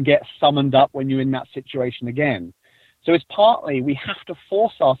 that then get summoned up when you're in that situation again. So it's partly we have to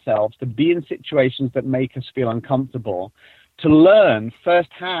force ourselves to be in situations that make us feel uncomfortable, to learn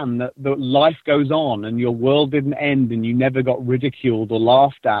firsthand that life goes on and your world didn't end and you never got ridiculed or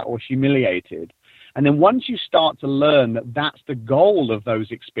laughed at or humiliated. And then once you start to learn that that's the goal of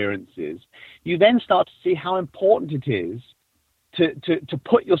those experiences, you then start to see how important it is to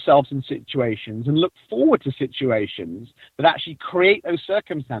put yourselves in situations and look forward to situations that actually create those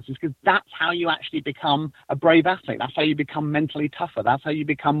circumstances, because that's how you actually become a brave athlete. That's how you become mentally tougher. That's how you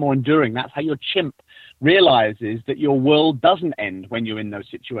become more enduring. That's how your chimp realizes that your world doesn't end when you're in those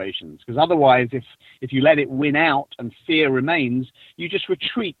situations. Because otherwise, if you let it win out and fear remains, you just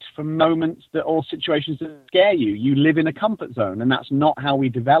retreat from moments that or situations that scare you. You live in a comfort zone, and that's not how we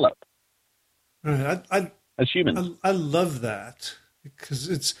develop. Right. As humans. I love that, because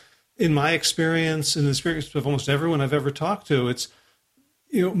it's, in my experience and the experience of almost everyone I've ever talked to, it's,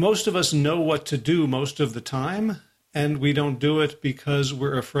 most of us know what to do most of the time, and we don't do it because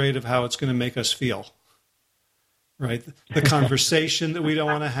we're afraid of how it's going to make us feel, right? The conversation that we don't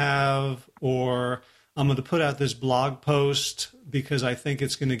want to have, or I'm going to put out this blog post because I think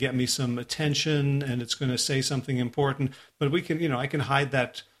it's going to get me some attention and it's going to say something important, but we can, I can hide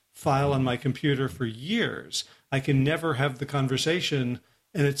that file on my computer for years. I can never have the conversation,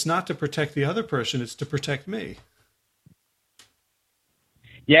 and it's not to protect the other person, it's to protect me.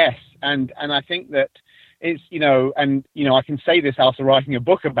 Yes, and I think that it's, I can say this after writing a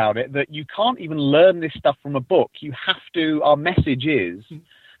book about it, that you can't even learn this stuff from a book. You have to, our message is,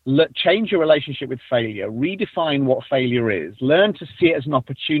 change your relationship with failure, redefine what failure is, learn to see it as an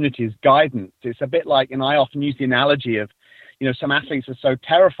opportunity, as guidance. It's a bit like, and I often use the analogy of, some athletes are so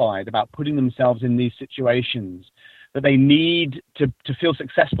terrified about putting themselves in these situations that they need to feel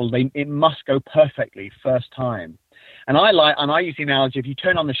successful. It must go perfectly first time. And I use the analogy, if you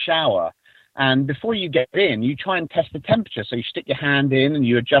turn on the shower and before you get in, you try and test the temperature. So you stick your hand in and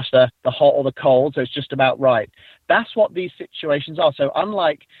you adjust the hot or the cold. So it's just about right. That's what these situations are. So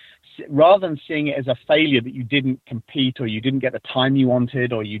rather than seeing it as a failure that you didn't compete, or you didn't get the time you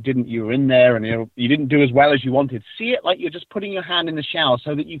wanted, or you were in there and you didn't do as well as you wanted, see it like you're just putting your hand in the shower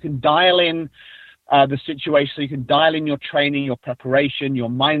so that you can dial in the situation, so you can dial in your training, your preparation, your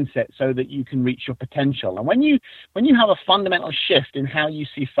mindset, so that you can reach your potential. And when you have a fundamental shift in how you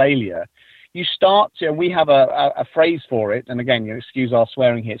see failure, you start to, we have a phrase for it, and again, excuse our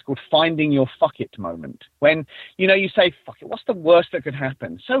swearing here, it's called finding your fuck it moment. When, you say, fuck it, what's the worst that could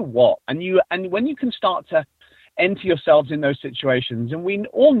happen? So what? And when you can start to enter yourselves in those situations, and we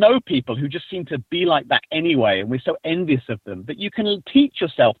all know people who just seem to be like that anyway, and we're so envious of them, but you can teach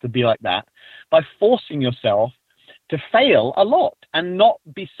yourself to be like that by forcing yourself to fail a lot and not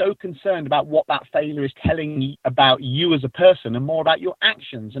be so concerned about what that failure is telling you about you as a person, and more about your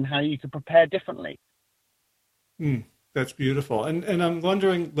actions and how you can prepare differently. That's beautiful. And I'm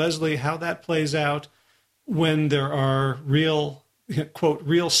wondering, Leslie, how that plays out when there are real, quote,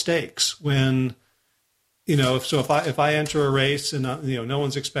 real stakes, when, if I enter a race and, no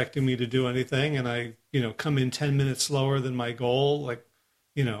one's expecting me to do anything, and I, come in 10 minutes slower than my goal, like,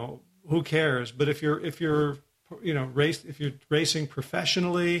 who cares? But if you're racing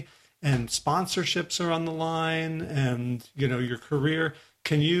professionally and sponsorships are on the line, and your career,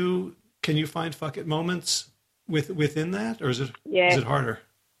 can you find fuck it moments within that, or is it harder?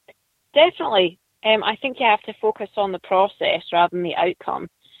 Definitely. I think you have to focus on the process rather than the outcome.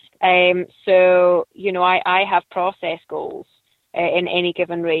 So I have process goals in any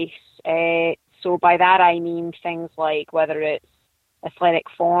given race. So by that I mean things like whether it's athletic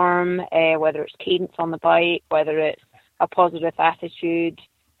form, whether it's cadence on the bike, whether it's a positive attitude,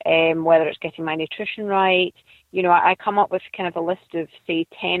 whether it's getting my nutrition right. I come up with kind of a list of, say,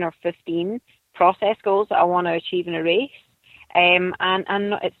 10 or 15 process goals that I want to achieve in a race. And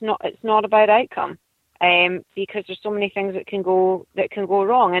it's not about outcome, because there's so many things that can go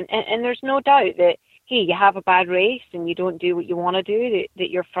wrong. And there's no doubt that, hey, you have a bad race and you don't do what you want to do,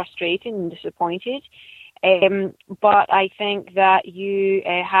 that you're frustrated and disappointed. But I think that you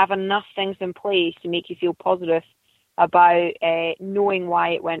have enough things in place to make you feel positive about knowing why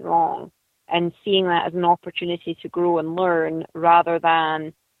it went wrong, and seeing that as an opportunity to grow and learn, rather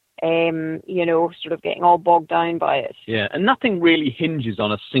than sort of getting all bogged down by it. Yeah, and nothing really hinges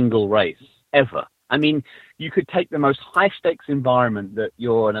on a single race, ever. I mean, you could take the most high-stakes environment that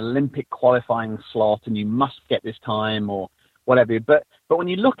you're an Olympic qualifying slot and you must get this time or whatever. But when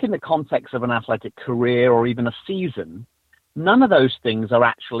you look in the context of an athletic career or even a season, none of those things are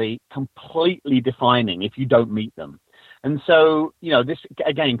actually completely defining if you don't meet them. And so, this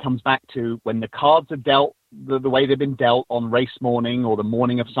again comes back to when the cards are dealt the way they've been dealt on race morning or the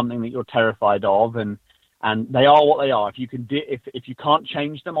morning of something that you're terrified of, and And they are what they are. If you can, if you can't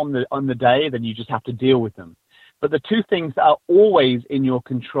change them on the day, then you just have to deal with them. But the two things that are always in your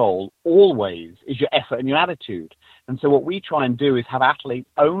control, always, is your effort and your attitude. And so what we try and do is have athletes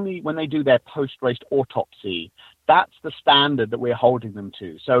only when they do their post-race autopsy. That's the standard that we're holding them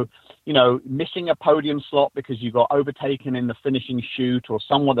to. So, missing a podium slot because you got overtaken in the finishing chute, or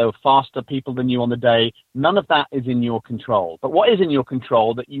someone, there were faster people than you on the day, none of that is in your control. But what is in your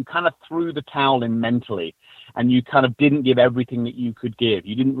control, that you kind of threw the towel in mentally, and you kind of didn't give everything that you could give.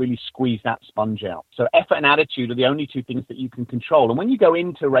 You didn't really squeeze that sponge out. So effort and attitude are the only two things that you can control. And when you go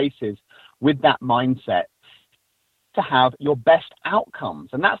into races with that mindset, to have your best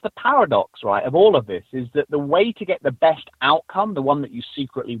outcomes. And that's the paradox, right, of all of this, is that the way to get the best outcome, the one that you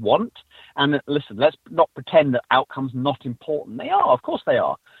secretly want, and listen, let's not pretend that outcomes not important. They are, of course they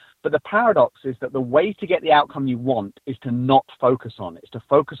are. But the paradox is that the way to get the outcome you want is to not focus on it. It's to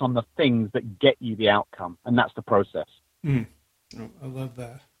focus on the things that get you the outcome. And that's the process. Oh, I love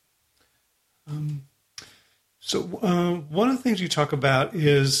that. So one of the things you talk about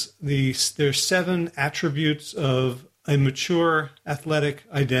is there's 7 attributes of a mature athletic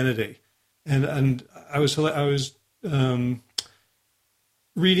identity, and I was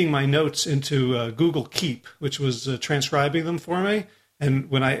reading my notes into Google Keep, which was transcribing them for me, and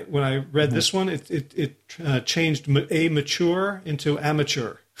when I read this one, it changed a mature into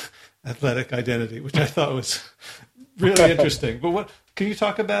amateur athletic identity, which I thought was really interesting. But what can you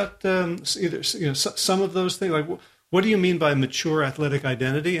talk about? Some of those things. Like, what do you mean by mature athletic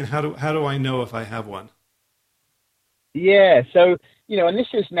identity, and how do I know if I have one? Yeah, so and this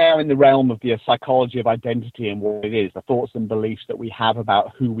is now in the realm of the psychology of identity and what it is, the thoughts and beliefs that we have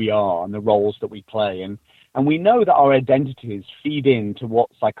about who we are and the roles that we play, and we know that our identities feed into what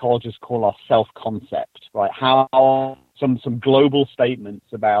psychologists call our self-concept, right? How some global statements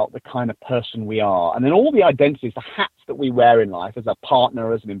about the kind of person we are. And then all the identities, the hats that we wear in life as a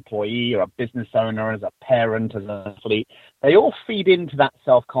partner, as an employee, or a business owner, as a parent, as an athlete, they all feed into that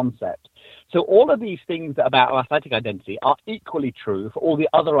self-concept. So all of these things about our athletic identity are equally true for all the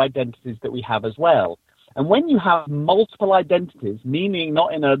other identities that we have as well. And when you have multiple identities, meaning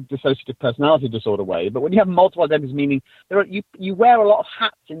not in a dissociative personality disorder way, but when you have multiple identities, meaning you wear a lot of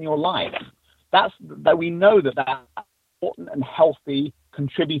hats in your life, that we know that's an important and healthy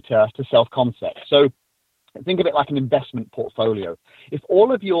contributor to self-concept. So think of it like an investment portfolio. If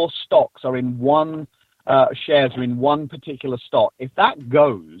all of your stocks are in one, shares are in one particular stock, if that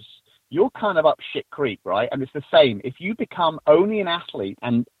goes, you're kind of up shit creek, right? And it's the same. If you become only an athlete,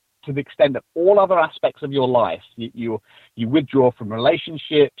 and to the extent that all other aspects of your life, you withdraw from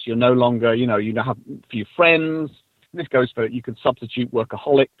relationships, you're no longer, you don't have a few friends. This goes for, you can substitute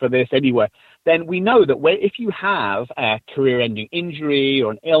workaholic for this anywhere. Then we know that if you have a career-ending injury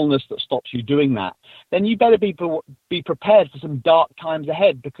or an illness that stops you doing that, then you better be prepared for some dark times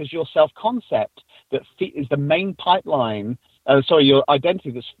ahead, because your self-concept that is the main pipeline, your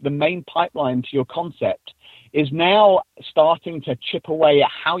identity that's the main pipeline to your concept, is now starting to chip away at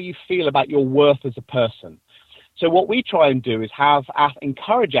how you feel about your worth as a person. So what we try and do is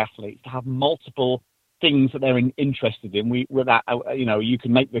encourage athletes to have multiple things that they're interested in. You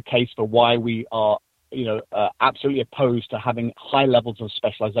can make the case for why we are absolutely opposed to having high levels of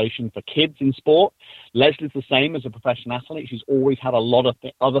specialization for kids in sport. Leslie's the same as a professional athlete. She's always had a lot of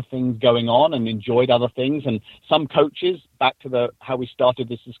other things going on and enjoyed other things. And some coaches, back to how we started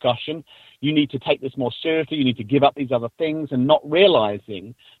this discussion, you need to take this more seriously. You need to give up these other things, and not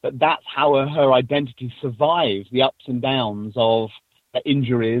realizing that that's how her identity survives the ups and downs of the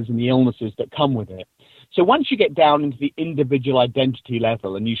injuries and the illnesses that come with it. So once you get down into the individual identity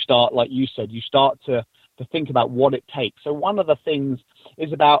level and you start, like you said, you start to think about what it takes. So one of the things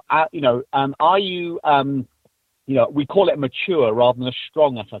is about, are you, we call it mature rather than a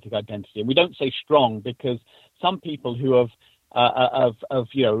strong athletic identity. And we don't say strong because some people who have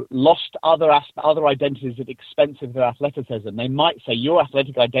lost other identities at the expense of their athleticism, they might say your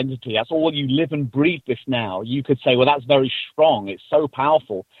athletic identity, that's all you live and breathe this now. You could say, well, that's very strong. It's so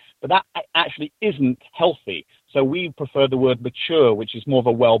powerful. But that actually isn't healthy. So we prefer the word mature, which is more of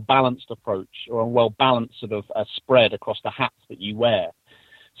a well-balanced approach, or a well-balanced sort of spread across the hats that you wear.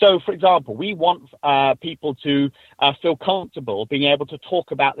 So, for example, we want people to feel comfortable being able to talk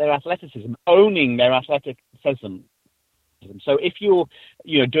about their athleticism, owning their athleticism. So if you're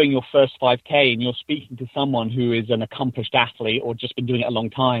doing your first 5K and you're speaking to someone who is an accomplished athlete or just been doing it a long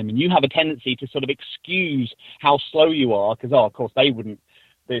time, and you have a tendency to sort of excuse how slow you are because, of course, they wouldn't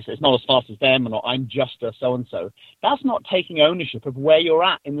this, it's not as fast as them, or I'm just a so-and-so. That's not taking ownership of where you're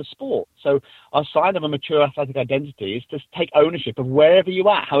at in the sport. So a sign of a mature athletic identity is to take ownership of wherever you're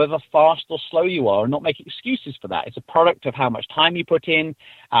at, however fast or slow you are, and not make excuses for that. It's a product of how much time you put in,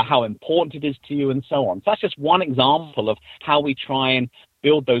 how important it is to you, and so on. So that's just one example of how we try and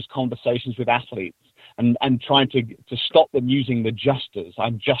build those conversations with athletes. And trying to stop them using the justers.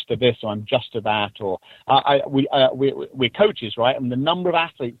 I'm just to this, or I'm just to that, or we're coaches, right? And the number of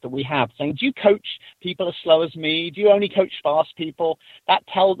athletes that we have saying, "Do you coach people as slow as me? Do you only coach fast people?" That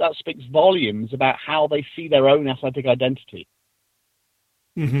speaks volumes about how they see their own athletic identity.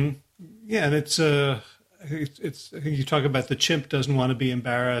 Mm-hmm. Yeah, and it's I think you talk about the chimp doesn't want to be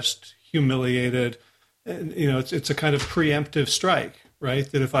embarrassed, humiliated, and it's a kind of preemptive strike. Right?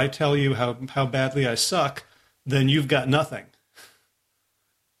 That if I tell you how badly I suck, then you've got nothing.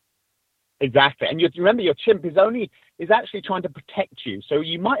 Exactly. And you remember, your chimp is actually trying to protect you. So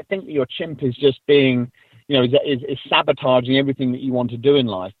you might think that your chimp is just being, is sabotaging everything that you want to do in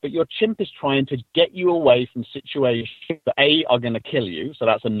life. But your chimp is trying to get you away from situations that are going to kill you. So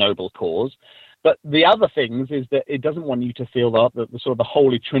that's a noble cause. But the other things is that it doesn't want you to feel the sort of the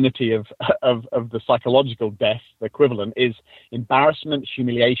holy trinity of the psychological death, the equivalent, is embarrassment,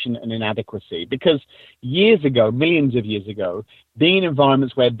 humiliation, and inadequacy. Because years ago, millions of years ago, being in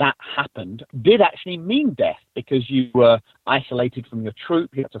environments where that happened did actually mean death, because you were isolated from your troop,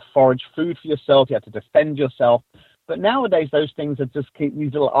 you had to forage food for yourself, you had to defend yourself. But nowadays, those things are just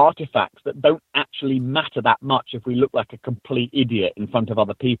these little artifacts that don't actually matter that much if we look like a complete idiot in front of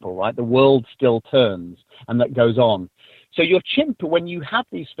other people, right? The world still turns, and that goes on. So your chimp, when you have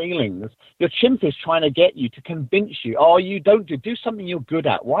these feelings, your chimp is trying to get you to convince you, you don't do something you're good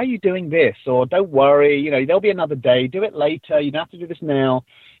at. Why are you doing this? Or don't worry, there'll be another day. Do it later. You don't have to do this now.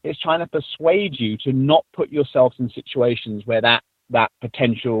 It's trying to persuade you to not put yourself in situations where that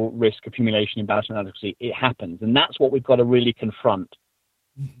potential risk of humiliation, embarrassment, inadequacy, it happens. And that's what we've got to really confront.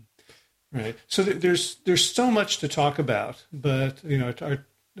 Right. So there's so much to talk about, but,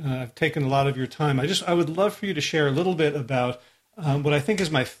 I've taken a lot of your time. I would love for you to share a little bit about what I think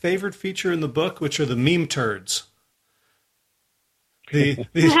is my favorite feature in the book, which are the meme turds. These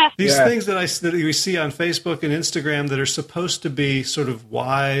things that we see on Facebook and Instagram that are supposed to be sort of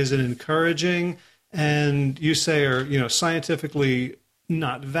wise and encouraging, and you say are scientifically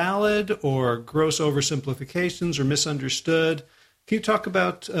not valid or gross oversimplifications or misunderstood. Can you talk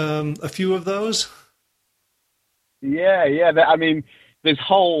about a few of those? Yeah. There's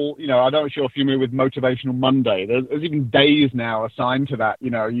whole, I'm not sure if you're familiar with Motivational Monday. There's even days now assigned to that.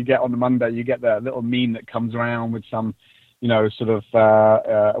 You get on the Monday, you get the little meme that comes around with some, sort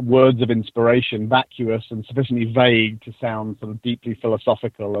of words of inspiration, vacuous and sufficiently vague to sound sort of deeply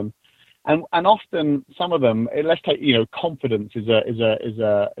philosophical. And often some of them, let's take, confidence is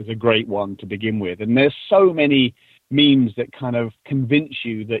a great one to begin with. And there's so many memes that kind of convince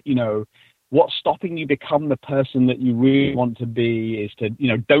you that, what's stopping you become the person that you really want to be is to,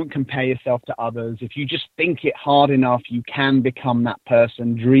 don't compare yourself to others. If you just think it hard enough, you can become that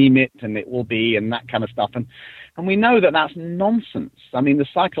person, dream it and it will be, and that kind of stuff. And we know that that's nonsense. The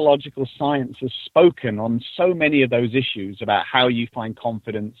psychological science has spoken on so many of those issues about how you find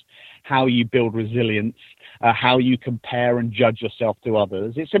confidence, how you build resilience, how you compare and judge yourself to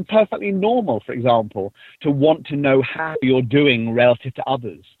others. It's perfectly normal, for example, to want to know how you're doing relative to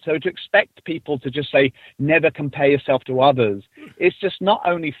others. So to expect people to just say, never compare yourself to others, it's just not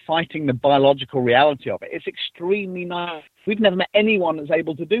only fighting the biological reality of it, it's extremely naive. We've never met anyone that's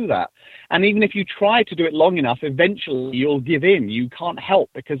able to do that. And even if you try to do it long enough, eventually you'll give in. You can't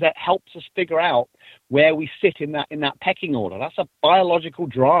help, because that helps us figure out where we sit in that pecking order. That's a biological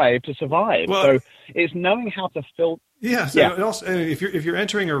drive to survive. Well, so it's knowing how to filter. Yeah. So yeah. Also, if you're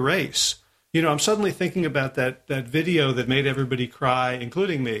entering a race, I'm suddenly thinking about that video that made everybody cry,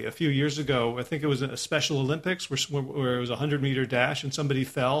 including me, a few years ago. I think it was a Special Olympics where it was a 100-meter dash and somebody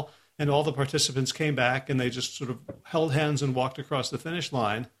fell. And all the participants came back and they just sort of held hands and walked across the finish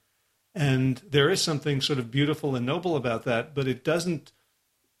line. And there is something sort of beautiful and noble about that, but it doesn't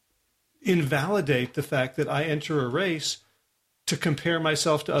invalidate the fact that I enter a race to compare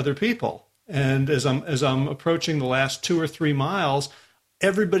myself to other people. And as I'm approaching the last 2 or 3 miles,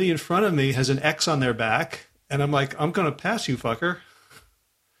 everybody in front of me has an X on their back. And I'm like, I'm going to pass you, fucker.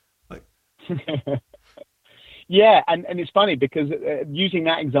 Like. Yeah, and it's funny because using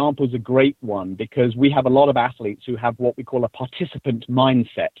that example is a great one, because we have a lot of athletes who have what we call a participant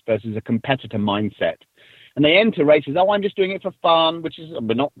mindset versus a competitor mindset. And they enter races, I'm just doing it for fun, which is,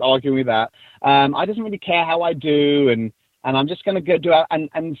 we're not arguing with that. I doesn't really care how I do. And And I'm just going to go do it.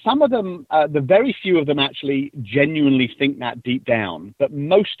 And some of them, the very few of them actually genuinely think that deep down. But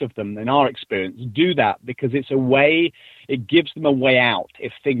most of them, in our experience, do that because it's a way, it gives them a way out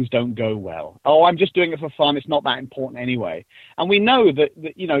if things don't go well. Oh, I'm just doing it for fun. It's not that important anyway. And we know that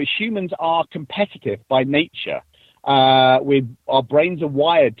humans are competitive by nature. Our brains are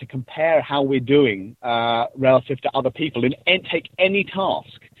wired to compare how we're doing relative to other people. And take any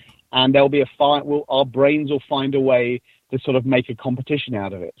task, and there'll be our brains will find a way to sort of make a competition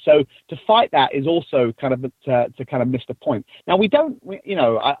out of it. So to fight that is also kind of to kind of miss the point. Now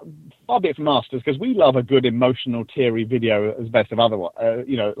far be it from us, because we love a good emotional, teary video as best of otherwise,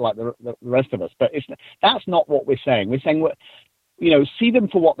 like the rest of us. But that's not what we're saying. We're saying see them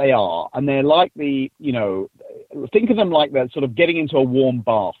for what they are, and they're like think of them like they're sort of getting into a warm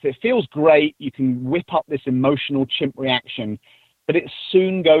bath. It feels great. You can whip up this emotional chimp reaction, but it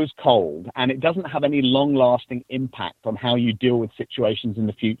soon goes cold, and it doesn't have any long-lasting impact on how you deal with situations in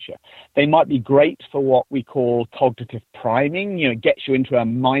the future. They might be great for what we call cognitive priming. It gets you into a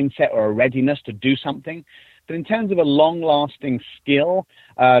mindset or a readiness to do something. But in terms of a long-lasting skill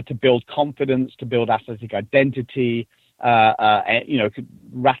to build confidence, to build athletic identity, could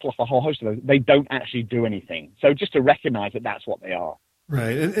rattle off a whole host of those, they don't actually do anything. So just to recognize that that's what they are.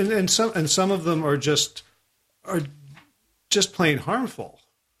 Right, and some of them are just plain harmful,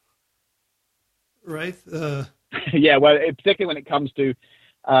 right? Yeah, well, particularly when it comes to,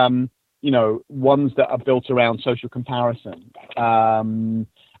 ones that are built around social comparison.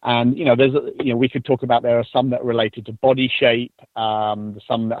 We could talk about, there are some that are related to body shape,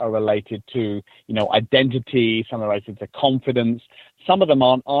 some that are related to, identity, some are related to confidence. Some of them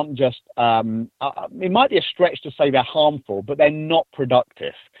aren't just, it might be a stretch to say they're harmful, but they're not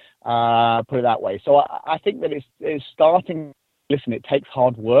productive. Put it that way. So I think that it's starting. Listen, it takes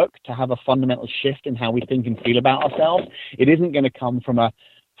hard work to have a fundamental shift in how we think and feel about ourselves. It isn't going to come from a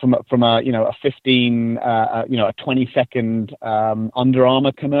 20-second Under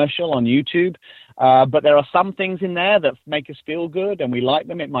Armour commercial on YouTube. But there are some things in there that make us feel good, and we like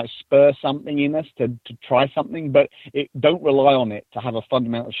them. It might spur something in us to try something, but don't rely on it to have a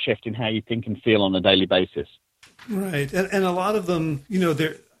fundamental shift in how you think and feel on a daily basis. Right, and a lot of them,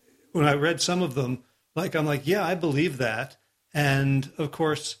 when I read some of them, I'm like, yeah, I believe that. And of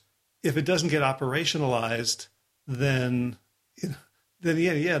course, if it doesn't get operationalized, then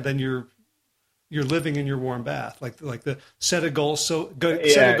you're living in your warm bath. Like the set a goal so big.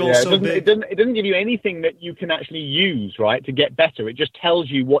 It doesn't give you anything that you can actually use, right, to get better. It just tells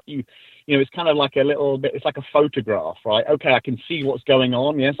you what it's kind of like a little bit. It's like a photograph, right? Okay, I can see what's going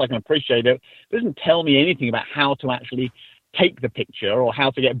on. Yes, I can appreciate it. It doesn't tell me anything about how to actually take the picture or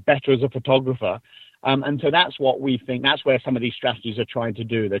how to get better as a photographer. And so that's what we think. That's where some of these strategies are trying to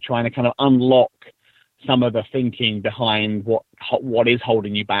do. They're trying to kind of unlock some of the thinking behind what is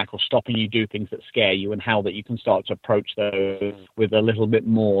holding you back or stopping you do things that scare you, and how that you can start to approach those with a little bit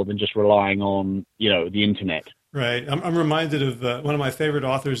more than just relying on, the internet. Right. I'm reminded of one of my favorite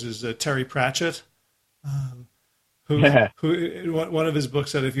authors is Terry Pratchett, who one of his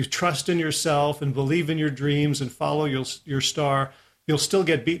books said, if you trust in yourself and believe in your dreams and follow your star, you'll still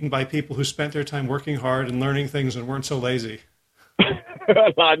get beaten by people who spent their time working hard and learning things and weren't so lazy.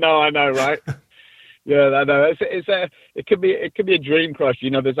 I know, right? Yeah, I know. It could be a dream crush.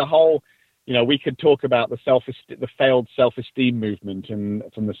 There's a whole, we could talk about the failed self-esteem movement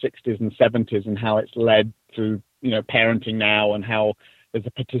from the 60s and 70s, and how it's led through, parenting now, and how there's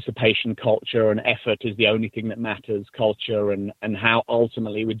a participation culture and effort is the only thing that matters culture, and how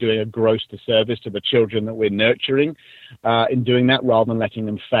ultimately we're doing a gross disservice to the children that we're nurturing in doing that, rather than letting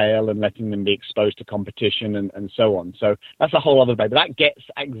them fail and letting them be exposed to competition and so on. So that's a whole other debate, but that gets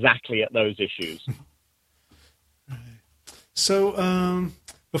exactly at those issues. So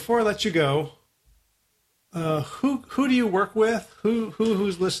before I let you go, who do you work with?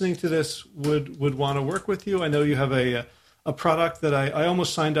 Who's listening to this would want to work with you? I know you have a product that I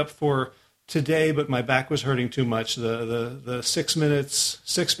almost signed up for today, but my back was hurting too much. The 6 minutes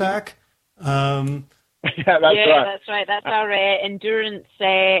six pack. That's right. That's our endurance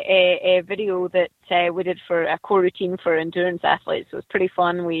video that we did for a core routine for endurance athletes. It was pretty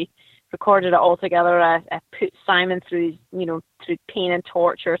fun. We recorded it all together. I put Simon through pain and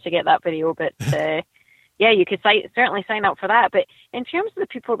torture to get that video, but you could certainly sign up for that. But in terms of the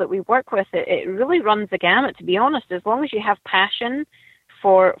people that we work with, it really runs the gamut, to be honest. As long as you have passion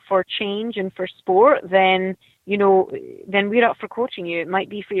for change and for sport, then we're up for coaching you. It might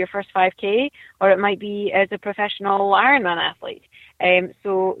be for your first 5K, or it might be as a professional Ironman athlete.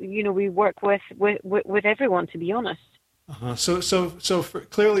 So we work with everyone, to be honest. So for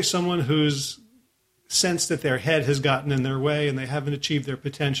clearly someone who's sense that their head has gotten in their way and they haven't achieved their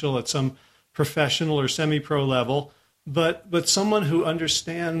potential at some professional or semi-pro level, but someone who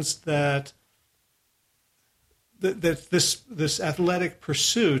understands that this athletic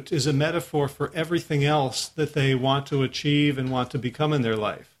pursuit is a metaphor for everything else that they want to achieve and want to become in their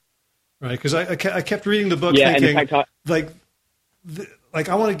life, right? Because I kept reading the book thinking, and in fact,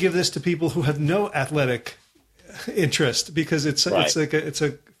 I want to give this to people who have no athletic interest, because it's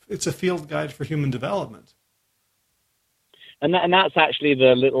a field guide for human development. And that's actually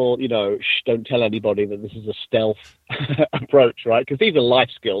the little, don't tell anybody that this is a stealth approach, right? Because these are life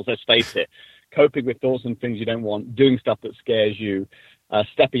skills, let's face it. Coping with thoughts and things you don't want, doing stuff that scares you,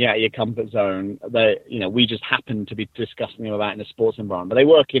 stepping out of your comfort zone. We just happen to be discussing them about in a sports environment, but they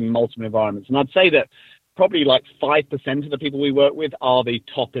work in multiple environments. And I'd say that probably like 5% of the people we work with are the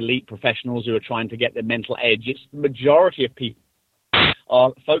top elite professionals who are trying to get their mental edge. It's the majority of people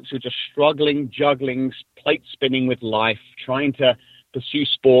are folks who are just struggling, juggling, plate spinning with life, trying to pursue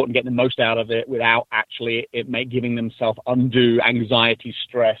sport and get the most out of it without actually giving themselves undue anxiety,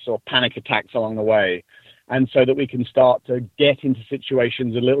 stress, or panic attacks along the way. And so that we can start to get into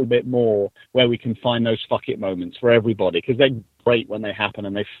situations a little bit more where we can find those fuck it moments for everybody, because they're great when they happen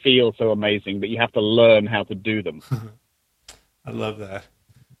and they feel so amazing, but you have to learn how to do them. I love that.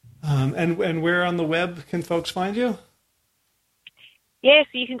 And where on the web can folks find you? Yeah,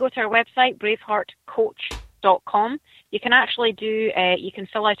 so you can go to our website, braveheartcoach.com. You can actually you can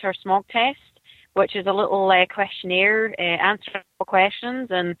fill out our smog test, which is a little questionnaire, answer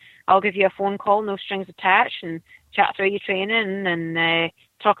questions, and I'll give you a phone call, no strings attached, and chat through your training and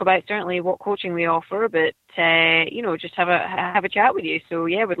talk about certainly what coaching we offer, but just have a chat with you. So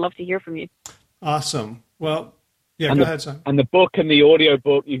yeah, we'd love to hear from you. Awesome. Well, yeah, go ahead, son. And the book and the audio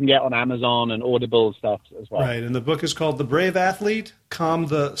book you can get on Amazon and Audible stuff as well. Right, and the book is called The Brave Athlete, Calm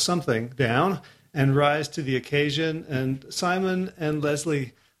the Something Down and Rise to the Occasion. And Simon and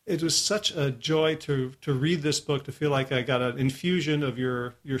Leslie, it was such a joy to read this book, to feel like I got an infusion of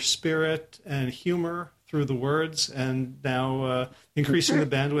your spirit and humor through the words, and now increasing the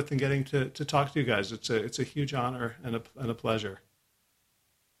bandwidth and getting to talk to you guys. It's a huge honor and a pleasure.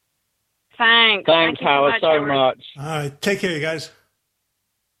 Thanks. Thanks, Howard, so much. All right, take care, you guys.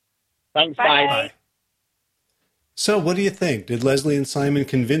 Thanks, bye. Bye. So what do you think? Did Leslie and Simon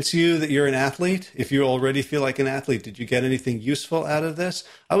convince you that you're an athlete? If you already feel like an athlete, did you get anything useful out of this?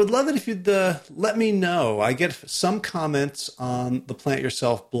 I would love it if you'd let me know. I get some comments on the Plant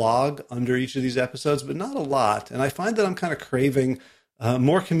Yourself blog under each of these episodes, but not a lot. And I find that I'm kind of craving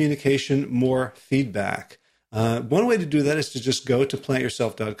more communication, more feedback. One way to do that is to just go to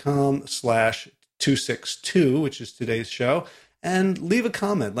plantyourself.com/262, which is today's show, and leave a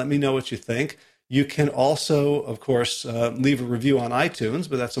comment. Let me know what you think. You can also, of course, leave a review on iTunes,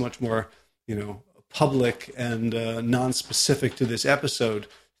 but that's a much more, public and non-specific to this episode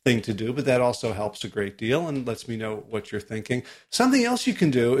thing to do. But that also helps a great deal and lets me know what you're thinking. Something else you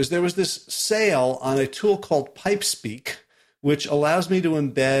can do is there was this sale on a tool called PipeSpeak, which allows me to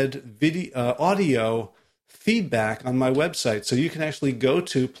embed audio feedback on my website. So you can actually go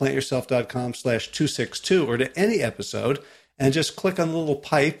to plantyourself.com/262 or to any episode and just click on the little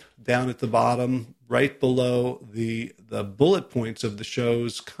pipe down at the bottom, right below the bullet points of the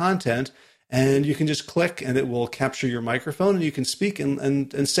show's content. And you can just click and it will capture your microphone and you can speak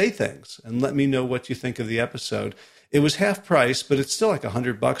and say things and let me know what you think of the episode. It was half price, but it's still like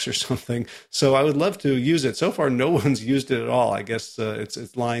 $100 or something. So I would love to use it. So far, no one's used it at all. I guess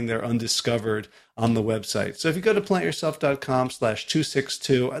it's lying there undiscovered on the website. So if you go to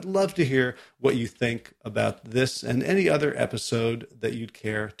plantyourself.com/262, I'd love to hear what you think about this and any other episode that you'd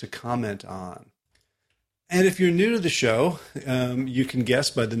care to comment on. And if you're new to the show, you can guess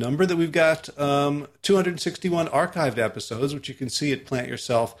by the number that we've got 261 archived episodes, which you can see at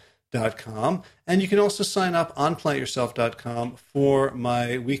plantyourself.com. And you can also sign up on plantyourself.com for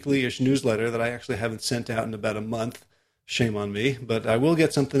my weekly-ish newsletter that I actually haven't sent out in about a month. Shame on me, but I will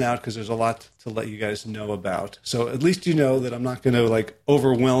get something out because there's a lot to let you guys know about. So at least you know that I'm not going to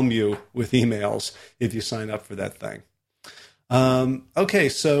overwhelm you with emails if you sign up for that thing. Okay,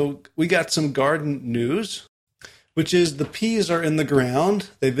 so we got some garden news, which is the peas are in the ground.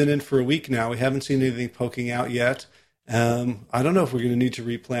 They've been in for a week now. We haven't seen anything poking out yet. I don't know if we're going to need to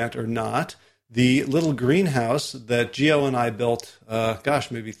replant or not. The little greenhouse that Gio and I built,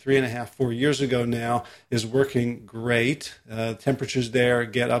 maybe 4 years ago now, is working great. Temperatures there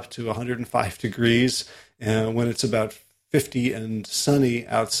get up to 105 degrees when it's about 50 and sunny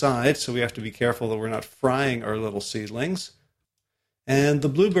outside, so we have to be careful that we're not frying our little seedlings. And the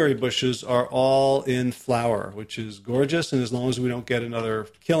blueberry bushes are all in flower, which is gorgeous. And as long as we don't get another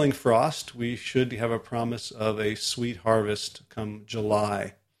killing frost, we should have a promise of a sweet harvest come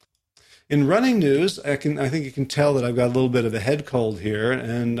July. In running news, I think you can tell that I've got a little bit of a head cold here,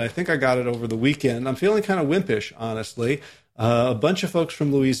 and I think I got it over the weekend. I'm feeling kind of wimpish, honestly. A bunch of folks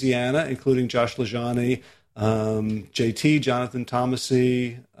from Louisiana, including Josh Lajani, JT, Jonathan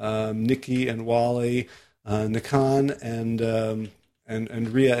Thomasy, Nikki and Wally, Nikan,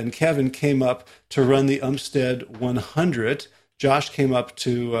 and Rhea and Kevin came up to run the Umstead 100. Josh came up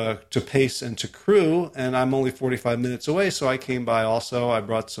to pace and to crew, and I'm only 45 minutes away, so I came by also. I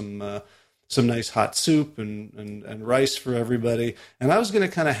brought some nice hot soup and rice for everybody, and I was going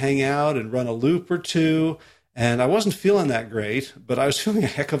to kind of hang out and run a loop or two, and I wasn't feeling that great, but I was feeling a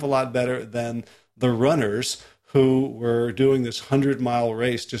heck of a lot better than the runners who were doing this 100-mile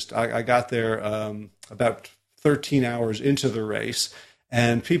race. I got there about 13 hours into the race,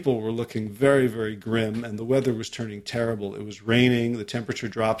 and people were looking very, very grim, and the weather was turning terrible. It was raining. The temperature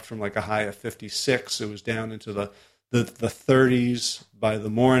dropped from like a high of 56. It was down into the 30s by the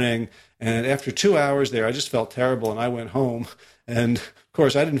morning, and after 2 hours there, I just felt terrible, and I went home. And of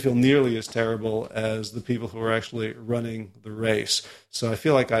course, I didn't feel nearly as terrible as the people who were actually running the race. So I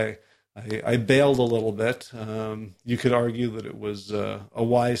feel like I bailed a little bit. You could argue that it was a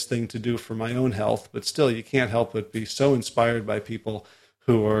wise thing to do for my own health, but still, you can't help but be so inspired by people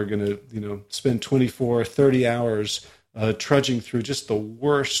who are going to, spend 24, 30 hours trudging through just the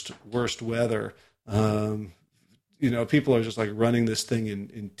worst weather. People are just like running this thing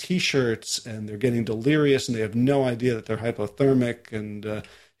in T-shirts, and they're getting delirious, and they have no idea that they're hypothermic, and,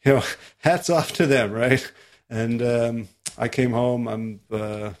 hats off to them, right? And I came home, I'm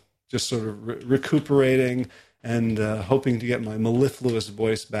just sort of recuperating and hoping to get my mellifluous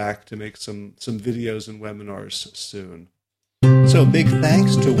voice back to make some videos and webinars soon. So big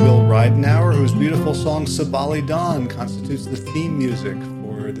thanks to Will Ridenauer, whose beautiful song Sabali Dawn constitutes the theme music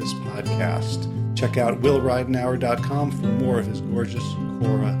for this podcast. Check out willridenauer.com for more of his gorgeous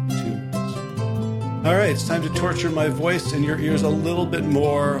Cora tunes. All right, it's time to torture my voice in your ears a little bit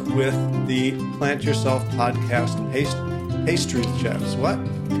more with the Plant Yourself podcast pastry chefs. What?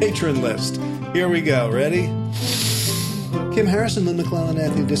 Patron list. Here we go. Ready? Kim Harrison, Lynn McClellan,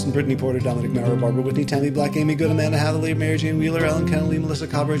 Anthony Disson, Brittany Porter, Dominic Mara, Barbara Whitney, Tammy Black, Amy Good, Amanda Hathaway, Mary Jane Wheeler, Ellen Kennelly, Melissa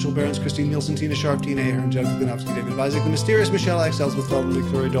Cobb, Rachel Behrens, Christine Nielsen, Tina Sharp, Tina Ahern, Jennifer Ganowski, David Isaac, The Mysterious Michelle X, Elizabeth Feldman,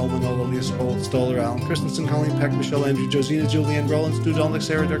 Victoria Dolman, Ola, Leah Stoller, Alan Christensen, Colleen Peck, Michelle Andrew, Josina, Julianne Rollins, Stu Dolnick,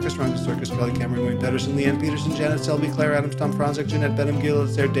 Sarah Durkis, Rhonda Circus, Kelly Cameron, Wayne Pedersen, Leanne Peterson, Janet Selby, Claire Adams, Tom Franzik, Jeanette Benham, Gil,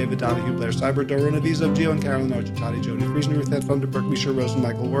 Sarah David Donahue, Blair Cyber, Dorona Vizo, Gio, and Carolyn Argentati, Jody Friesen, Ruth Ed Funda, Burke, Misha Rosen,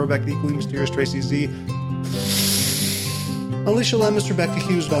 Michael Warbeck, The Equally Mysterious, Tracy Z, Alicia Lemus, Rebecca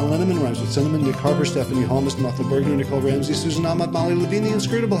Hughes, Val Linneman, Rhymes with Cinnamon, Nick Harper, Stephanie Holmes, Martha Bergner, Nicole Ramsey, Susan Ahmad, Molly Levine, The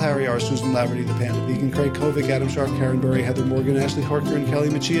Inscrutable, Harry R., Susan Laverty, The Panda Vegan, Craig Kovic, Adam Sharp, Karen Burry, Heather Morgan, Ashley Horker, and Kelly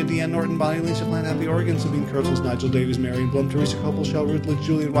Machia, Deanne Norton, Bonnie Lisa Plant, Happy Oregon, Sabine Kurtzels, Nigel Davies, Marion Blum, Teresa Copel, Shell Rutledge,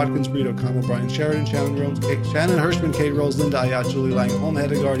 Julian Watkins, Brito Connell, Brian Sheridan, Shannon Rhodes, Shannon Hirschman, Kate Rose, Linda Ayat, Julie Lang, Holm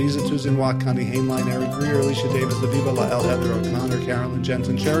Hedegaard, Isa Tuzin Watt, Connie Hainline, Eric Greer, Alicia Davis, Aviva Lael, Heather O'Connor, Carolyn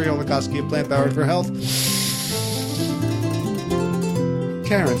Jensen, Sherry Olakoski of Plant Powered for Health,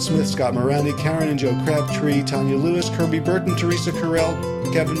 Karen Smith, Scott Morandi, Karen and Joe Crabtree, Tanya Lewis, Kirby Burton, Teresa Carell,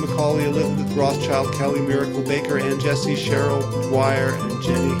 Kevin McCauley, Elizabeth Rothschild, Kelly Miracle Baker, Ann Jesse, Cheryl Dwyer, and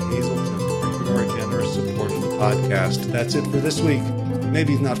Jenny Hazelton for your generous support of the podcast. That's it for this week.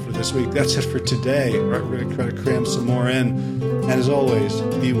 Maybe not for this week. That's it for today. We're going to try to cram some more in. And as always,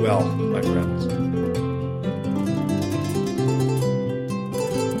 be well, my friends.